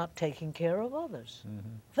and not taking care of others.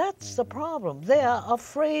 That's the problem. They are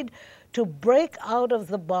afraid to break out of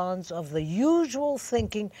the bonds of the usual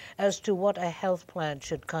thinking as to what a health plan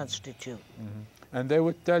should constitute. And they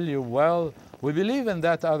would tell you, well, we believe in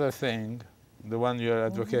that other thing, the one you're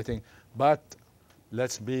advocating, but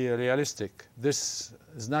let's be realistic. This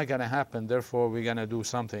is not going to happen, therefore we're going to do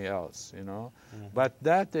something else, you know. But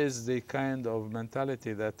that is the kind of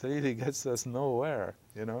mentality that really gets us nowhere,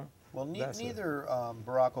 you know. Well, neither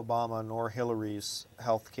Barack Obama nor Hillary's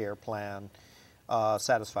health care plan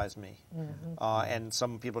satisfies me. And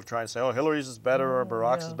some people are trying to say, oh, Hillary's is better or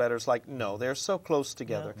Barack's is better. It's like, no, they're so close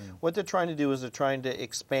together. What they're trying to do is they're trying to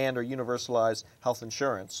expand or universalize health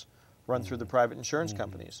insurance run through the private insurance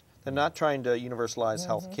companies. They're not trying to universalize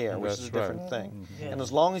health care, which is a different thing. And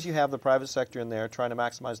as long as you have the private sector in there trying to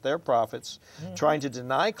maximize their profits, trying to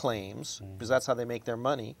deny claims, because that's how they make their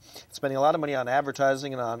money, spending a lot of money on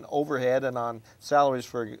advertising and on overhead and on salaries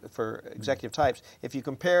for executive types. If you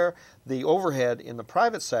compare the overhead in the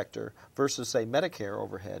private sector versus, say, Medicare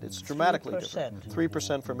overhead, it's dramatically different.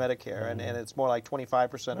 3% for Medicare, and it's more like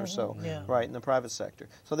 25% or so, right, in the private sector.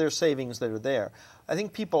 So there's savings that are there. I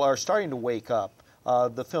think people are starting to wake up.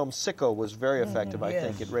 The film Sicko was very effective, I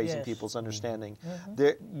think, at raising people's understanding.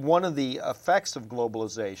 One of the effects of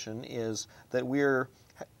globalization is that we're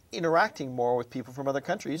interacting more with people from other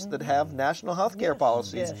countries that have national health care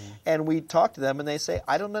policies. And we talk to them and they say,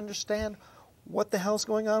 I don't understand what the hell's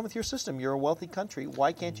going on with your system. You're a wealthy country.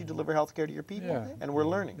 Why can't you deliver health care to your people? And we're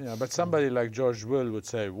learning. Yeah, but somebody like George Will would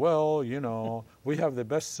say, well, you know, we have the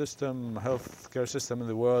best system, health care system in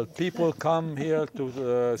the world. People come here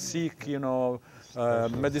to seek, you know,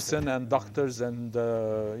 medicine and doctors and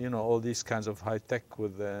you know, all these kinds of high tech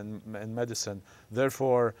in medicine.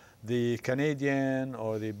 Therefore, the Canadian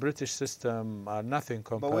or the British system are nothing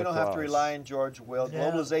compared to But we don't have to ours. rely on George Will.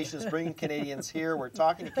 Globalization is bringing Canadians here. We're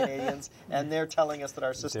talking to Canadians, and they're telling us that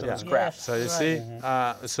our system is crap. So you see,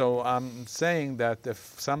 so I'm saying that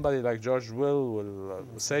if somebody like George will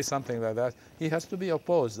say something like that, he has to be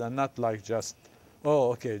opposed and not like just,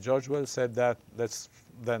 oh, okay, George Will said that,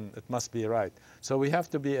 then it must be right. So we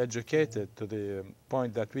have to be educated to the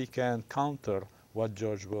point that we can counter what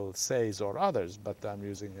George Will says or others, but I'm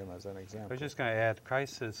using him as an example. I was just going to add,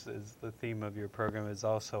 crisis is the theme of your program, is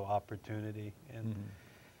also opportunity. And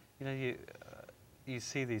you know, you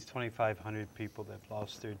see these 2,500 people that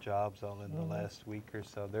lost their jobs all in the last week or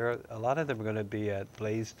so. A lot of them are going to be at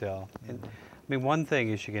Blaisdell. And, I mean, one thing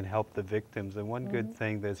is you can help the victims, and one good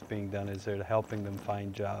thing that's being done is they're helping them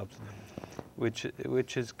find jobs, which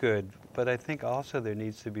is good. But I think also there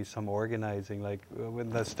needs to be some organizing. Like when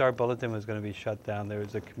the Star Bulletin was going to be shut down, there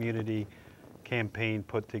was a community campaign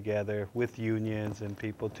put together with unions and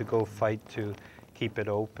people to go fight to keep it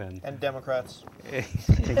open. And Democrats. Or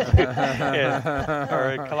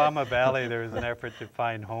in Kalama Valley, there was an effort to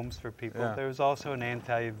find homes for people. Yeah. There was also an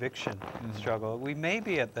anti-eviction struggle. We may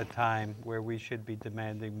be at the time where we should be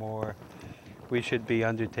demanding more. We should be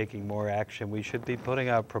undertaking more action. We should be putting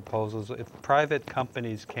out proposals. If private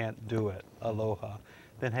companies can't do it, aloha,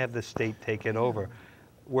 then have the state take it over.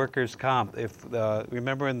 Workers' comp,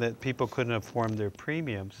 remember when the people couldn't afford their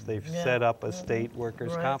premiums, they've set up a state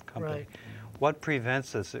workers' comp company. Right. What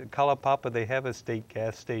prevents us? In Kalapapa, they have a state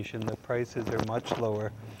gas station. The prices are much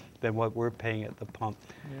lower than what we're paying at the pump.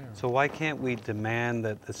 Yeah. So why can't we demand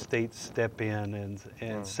that the states step in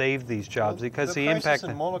and save these jobs? Because the crisis impact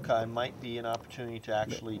in Molokai might be an opportunity to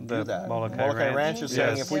actually do that. Molokai Ranch is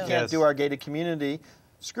saying, Yes. if we can't do our gated community,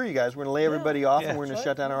 screw you guys, we're going to lay everybody off and we're going to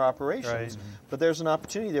shut down our operations. Right. But there's an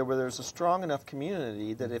opportunity there where there's a strong enough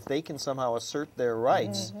community that if they can somehow assert their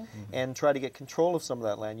rights and try to get control of some of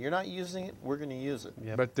that land, you're not using it, we're going to use it.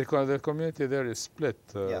 Yep. But the community there is split.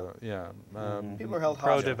 People are held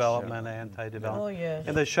hostage. pro-development, anti-development. Oh, yes.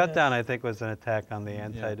 And the shutdown, I think, was an attack on the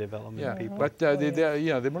anti-development people. But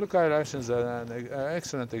the Molokai Ranch is an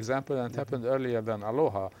excellent example, and it happened earlier than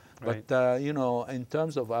Aloha. Right. But in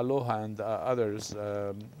terms of Aloha and others,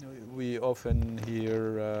 we often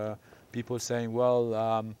hear people saying, "Well,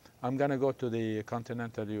 I'm going to go to the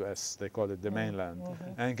continental U.S. They call it the mainland,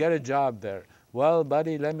 and get a job there." Well,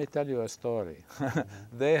 buddy, let me tell you a story.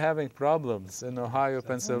 They're having problems in Ohio,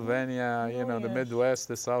 Pennsylvania, the Midwest,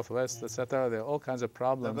 the Southwest, etc. There are all kinds of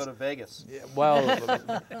problems. They'll go to Vegas. Yeah, well,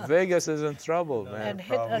 Vegas is in trouble, man. And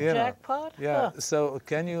hit a jackpot? Yeah. Huh. So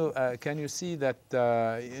can you see that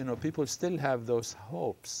people still have those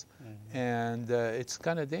hopes, and it's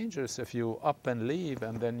kind of dangerous if you up and leave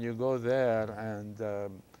and then you go there and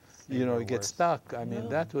get stuck. I mean,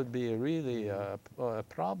 that would be really a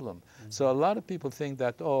problem. So a lot of people think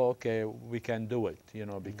that, oh, okay, we can do it,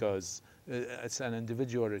 because it's an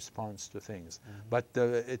individual response to things. But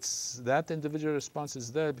it's that individual response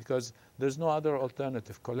is there because there's no other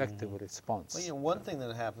alternative collective response. Well, one thing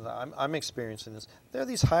that happens, I'm experiencing this. There are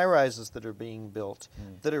these high-rises that are being built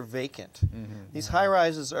that are vacant. These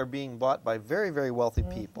high-rises are being bought by very, very wealthy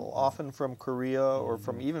people, often from Korea or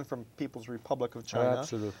even from People's Republic of China.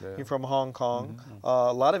 Absolutely. From Hong Kong,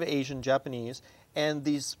 a lot of Asian, Japanese. And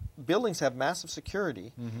these buildings have massive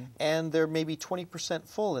security, and they're maybe 20%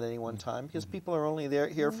 full at any one time because people are only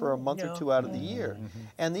here for a month or two out of the year.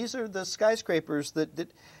 And these are the skyscrapers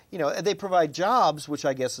that they provide jobs, which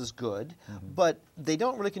I guess is good, but they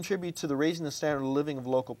don't really contribute to the raising the standard of living of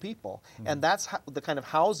local people. And that's the kind of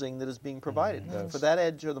housing that is being provided for that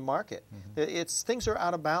edge of the market. Things are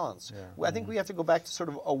out of balance. I think we have to go back to sort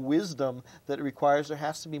of a wisdom that requires there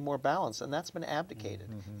has to be more balance, and that's been abdicated.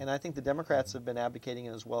 And I think the Democrats have been abdicating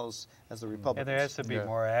it as well as the Republicans. And there has to be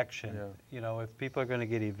more action. If people are going to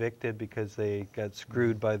get evicted because they got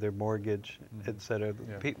screwed by their mortgage, et cetera.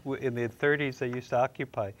 In the 30s, they used to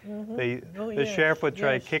occupy. The sheriff would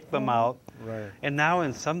try to kick them out. Right. And now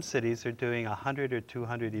in some cities, they're doing 100 or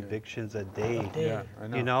 200 evictions a day. Yeah, I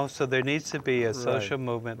know. So there needs to be a social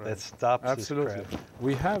movement that stops Absolutely. this crap.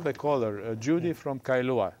 We have a caller, Judy from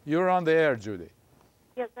Kailua. You're on the air, Judy.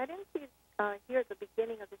 Yes, I didn't hear at the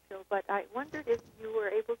beginning of the show, but I wondered if you were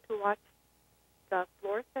able to watch the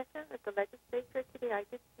floor session at the legislature today. I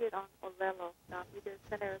did see it on Olelo, either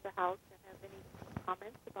Senate or the House, and have any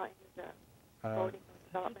comments about any of the voting and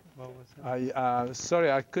development. What was that?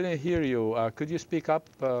 Sorry, I couldn't hear you. Could you speak up?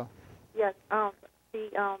 Yes, the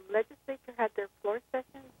legislature had their floor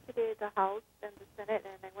sessions today at the House and the Senate,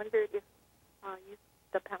 and I wondered if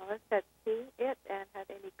the panelists had seen it and had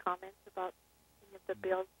any comments about any of the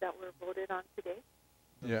bills that were voted on today.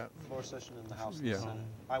 Yeah. Floor session in the House and Yeah. the Senate.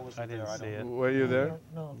 I wasn't didn't there. see it. Were you there?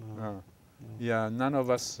 No. Yeah, none of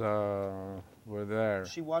us were there.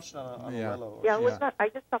 She watched on Yeah. Olelo. Yeah, it was not. I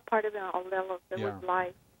just saw part of it on Olelo. It was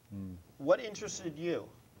live. What interested you?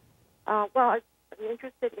 Well, I'm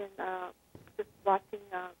interested in just watching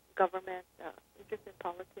government, interest in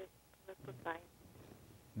politics, political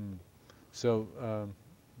science. So,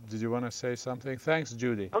 did you want to say something? Thanks,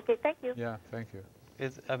 Judy. Okay, thank you. Yeah, thank you.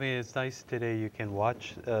 It's nice today you can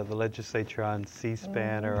watch the legislature on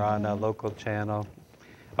C-SPAN or on a local channel.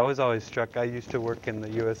 I was always struck, I used to work in the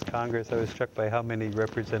U.S. Congress, I was struck by how many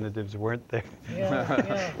representatives weren't there.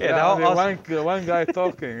 One guy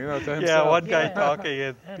talking, to himself. Yeah, one guy talking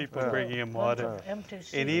and people bringing him water.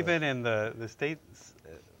 And even in the states,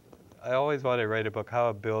 I always want to write a book, how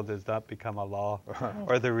a bill does not become a law,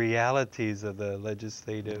 or the realities of the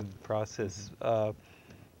legislative process.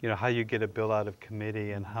 you know, how you get a bill out of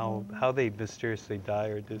committee and how they mysteriously die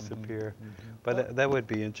or disappear. But that would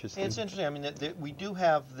be interesting. It's interesting. I mean, we do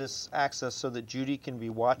have this access so that Judy can be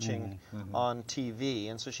watching on TV,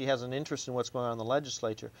 and so she has an interest in what's going on in the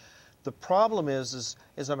legislature. The problem is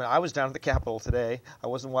I mean, I was down at the Capitol today. I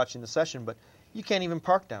wasn't watching the session, but you can't even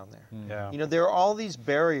park down there. Yeah. You know, there are all these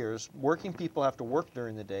barriers. Working people have to work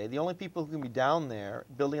during the day. The only people who can be down there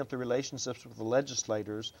building up the relationships with the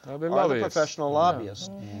legislators are the professional lobbyists.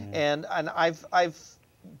 And I've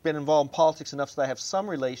been involved in politics enough so that I have some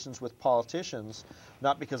relations with politicians,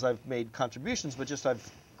 not because I've made contributions, but just I've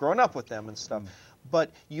grown up with them and stuff.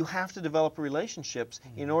 But you have to develop relationships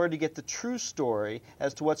in order to get the true story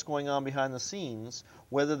as to what's going on behind the scenes,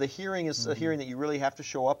 whether the hearing is a hearing that you really have to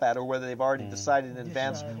show up at, or whether they've already decided in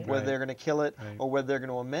advance whether they're going to kill it or whether they're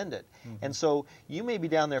going to amend it. And so you may be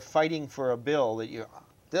down there fighting for a bill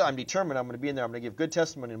that I'm determined I'm going to be in there, I'm going to give good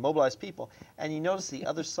testimony and mobilize people, and you notice the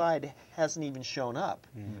other side hasn't even shown up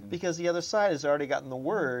because the other side has already gotten the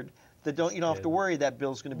word that you don't have to worry that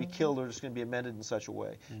bill's going to be killed or it's going to be amended in such a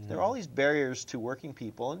way. There are all these barriers to working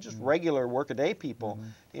people and just regular workaday people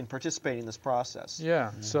in participating in this process. Yeah,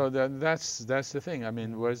 so that's the thing. I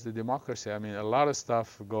mean, where's the democracy? I mean, a lot of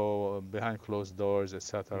stuff go behind closed doors,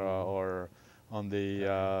 etc., or on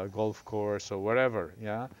the golf course or wherever.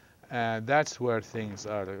 Yeah, and that's where things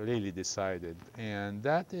are really decided, and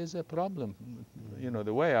that is a problem. You know,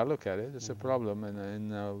 the way I look at it, it's a problem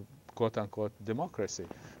in quote-unquote democracy.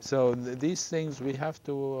 So these things we have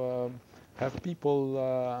to have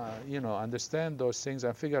people, you know, understand those things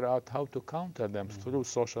and figure out how to counter them through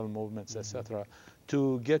social movements, etc.,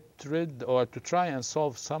 to get rid or to try and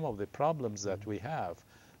solve some of the problems that we have.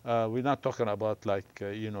 We're not talking about like,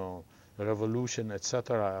 you know, revolution,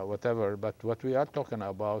 etc., whatever, but what we are talking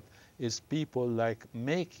about is people like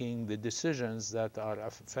making the decisions that are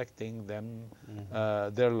affecting them,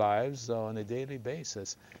 their lives on a daily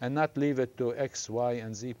basis, and not leave it to X, Y,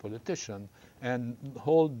 and Z politician, and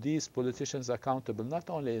hold these politicians accountable, not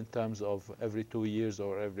only in terms of every 2 years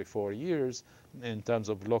or every 4 years, in terms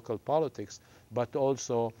of local politics, but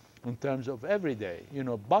also in terms of every day. You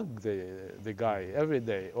know, bug the guy every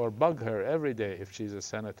day, or bug her every day if she's a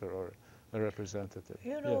senator or a representative.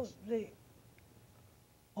 You know,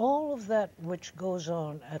 all of that which goes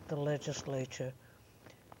on at the legislature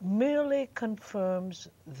merely confirms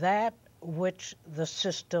that which the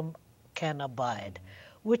system can abide,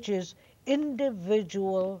 which is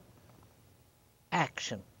individual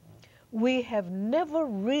action. We have never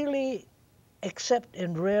really, except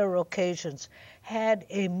in rare occasions, had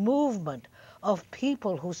a movement of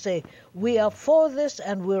people who say, we are for this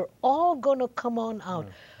and we're all going to come on out.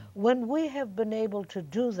 When we have been able to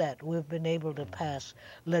do that, we've been able to pass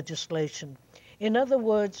legislation. In other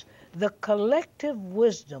words, the collective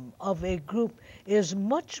wisdom of a group is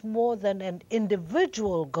much more than an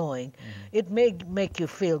individual going. It may make you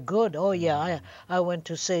feel good. Oh, yeah, I went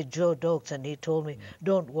to say Joe Dokes and he told me,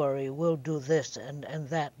 don't worry, we'll do this and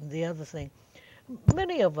that and the other thing.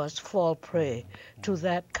 Many of us fall prey to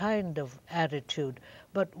that kind of attitude.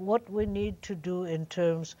 But what we need to do in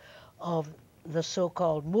terms of the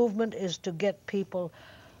so-called movement is to get people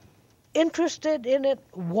interested in it,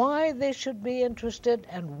 why they should be interested,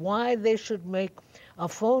 and why they should make a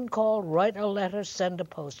phone call, write a letter, send a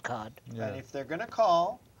postcard. And if they're going to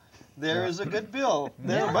call, there is a good bill.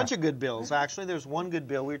 There are a bunch of good bills. Actually, there's one good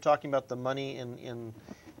bill. We were talking about the money in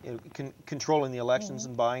controlling the elections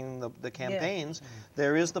and buying the campaigns.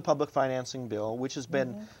 There is the public financing bill, which has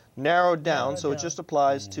been narrowed down, so it just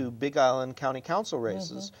applies to Big Island County Council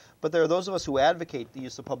races. But there are those of us who advocate the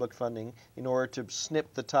use of public funding in order to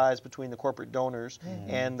snip the ties between the corporate donors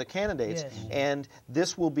and the candidates. And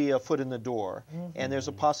this will be a foot in the door. And there's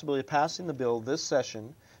a possibility of passing the bill this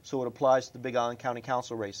session, so it applies to the Big Island County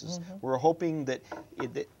Council races. We're hoping that,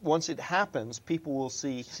 once it happens, people will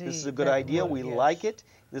see this is a good idea, we like it.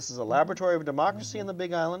 This is a laboratory of democracy in the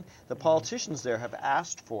Big Island. The politicians there have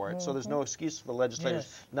asked for it, so there's no excuse for the legislators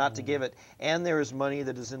not to give it. And there is money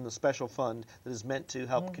that is in the special fund that is meant to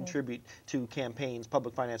help contribute to campaigns,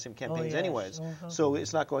 public financing campaigns anyways. So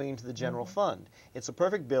it's not going into the general fund. It's a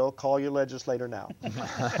perfect bill. Call your legislator now.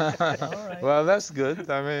 Well, that's good.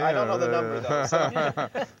 I mean, I don't know the number, though.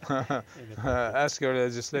 So. Ask your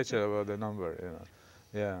legislature about the number, you know.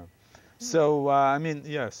 Yeah. So, I mean,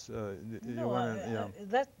 yes, you want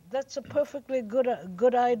to, that's a perfectly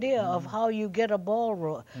good idea of how you get a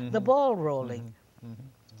the ball rolling.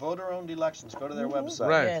 Voter-owned elections. Go to their website.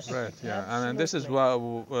 Right, right, yeah. I mean, this is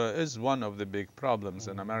is one of the big problems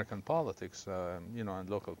in American politics, you know, and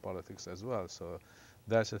local politics as well. So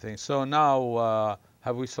that's the thing. So now,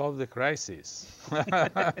 have we solved the crisis?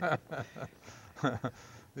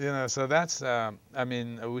 So that's, I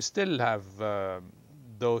mean, we still have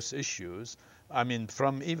those issues. I mean,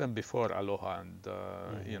 from even before Aloha and,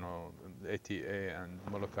 ATA and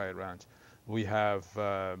Molokai Ranch, we have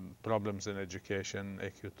problems in education.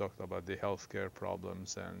 AQ talked about the healthcare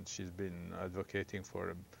problems, and she's been advocating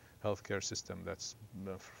for a healthcare system that's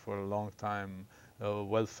for a long time,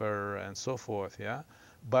 welfare and so forth, yeah.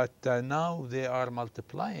 But now they are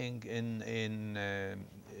multiplying in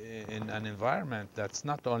an environment that's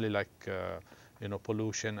not only like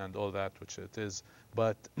pollution and all that, which it is,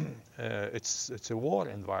 but it's a war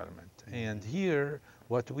environment. And here,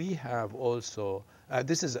 what we have also,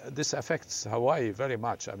 this affects Hawaii very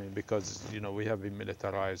much. I mean, because we have been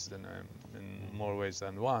militarized in more ways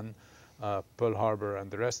than one, Pearl Harbor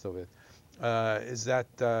and the rest of it. Is that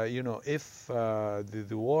if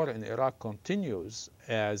the war in Iraq continues,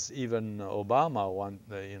 as even Obama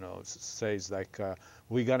says, like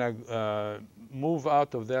we're gonna move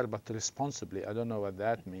out of there, but responsibly. I don't know what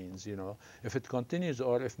that means. If it continues,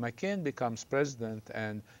 or if McCain becomes president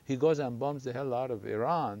and he goes and bombs the hell out of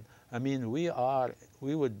Iran, I mean, we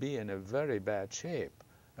would be in a very bad shape.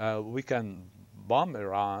 We can bomb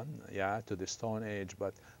Iran, yeah, to the Stone Age,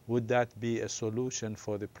 but would that be a solution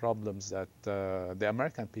for the problems that the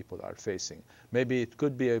American people are facing? Maybe it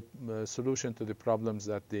could be a solution to the problems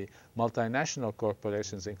that the multinational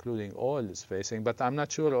corporations, including oil, is facing, but I'm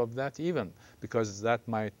not sure of that even, because that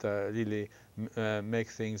might really make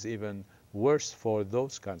things even worse for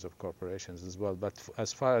those kinds of corporations as well. But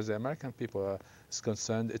as far as the American people is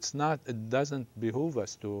concerned, it doesn't behoove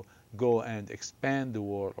us to go and expand the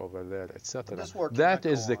war over there, etc. That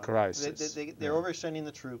is the crisis. They're overextending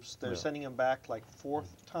the troops. They're sending them back like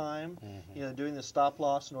fourth time, doing the stop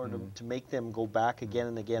loss in order to make them go back again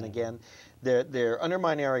and again and again. They're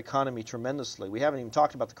undermining our economy tremendously. We haven't even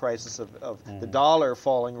talked about the crisis of the dollar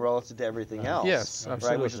falling relative to everything else. Yes, absolutely.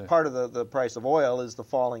 Right, which is part of the price of oil is the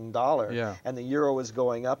falling dollar. Yeah. And the euro is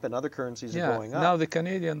going up and other currencies are going up. Now the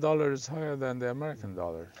Canadian dollar is higher than the American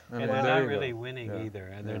dollar. And they're not really winning either.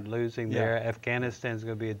 And they're losing there. Afghanistan's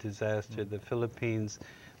going to be a disaster. The Philippines,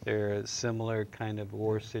 they're a similar kind of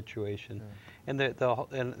war situation. And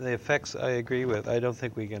the effects, I agree with. I don't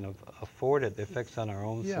think we can afford it. The effects on our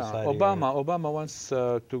own society. Obama wants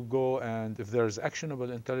to go, and if there's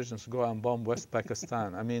actionable intelligence, go and bomb West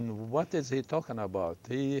Pakistan. I mean, what is he talking about?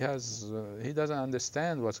 He doesn't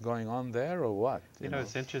understand what's going on there, or what? You know,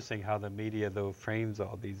 it's interesting how the media though frames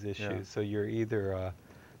all these issues. So you're either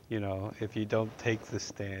if you don't take the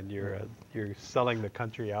stand, you're selling the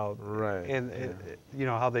country out. Right. And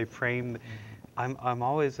how they frame. I'm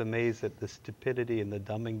always amazed at the stupidity and the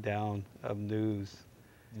dumbing down of news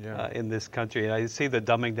in this country. And I see the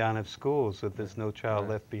dumbing down of schools with this No Child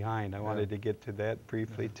Left Behind. I wanted to get to that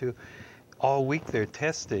briefly too. All week they're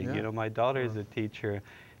testing. My daughter is a teacher,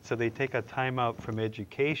 so they take a time out from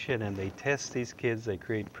education and they test these kids. They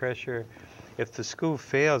create pressure. If the school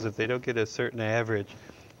fails, if they don't get a certain average,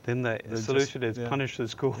 then the solution is punish the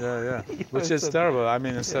school. Which is terrible. I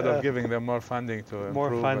mean, instead of giving them more funding to improve.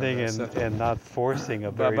 More funding and not forcing a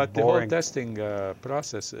very But the boring... whole testing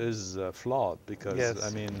process is flawed because, I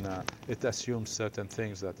mean, it assumes certain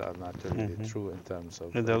things that are not really true in terms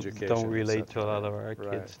of education. Don't relate to a lot of our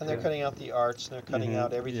kids. And they're cutting out the arts, and they're cutting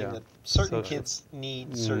out everything that certain kids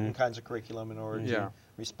need certain kinds of curriculum in order to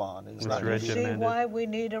respond. And it's not you see why we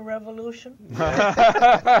need a revolution?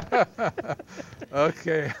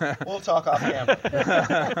 Okay. We'll talk off camera.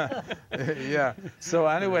 So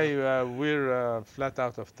anyway, we're flat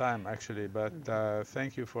out of time actually, but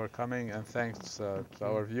thank you for coming, and thanks to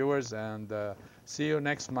our viewers, and see you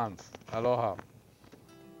next month. Aloha.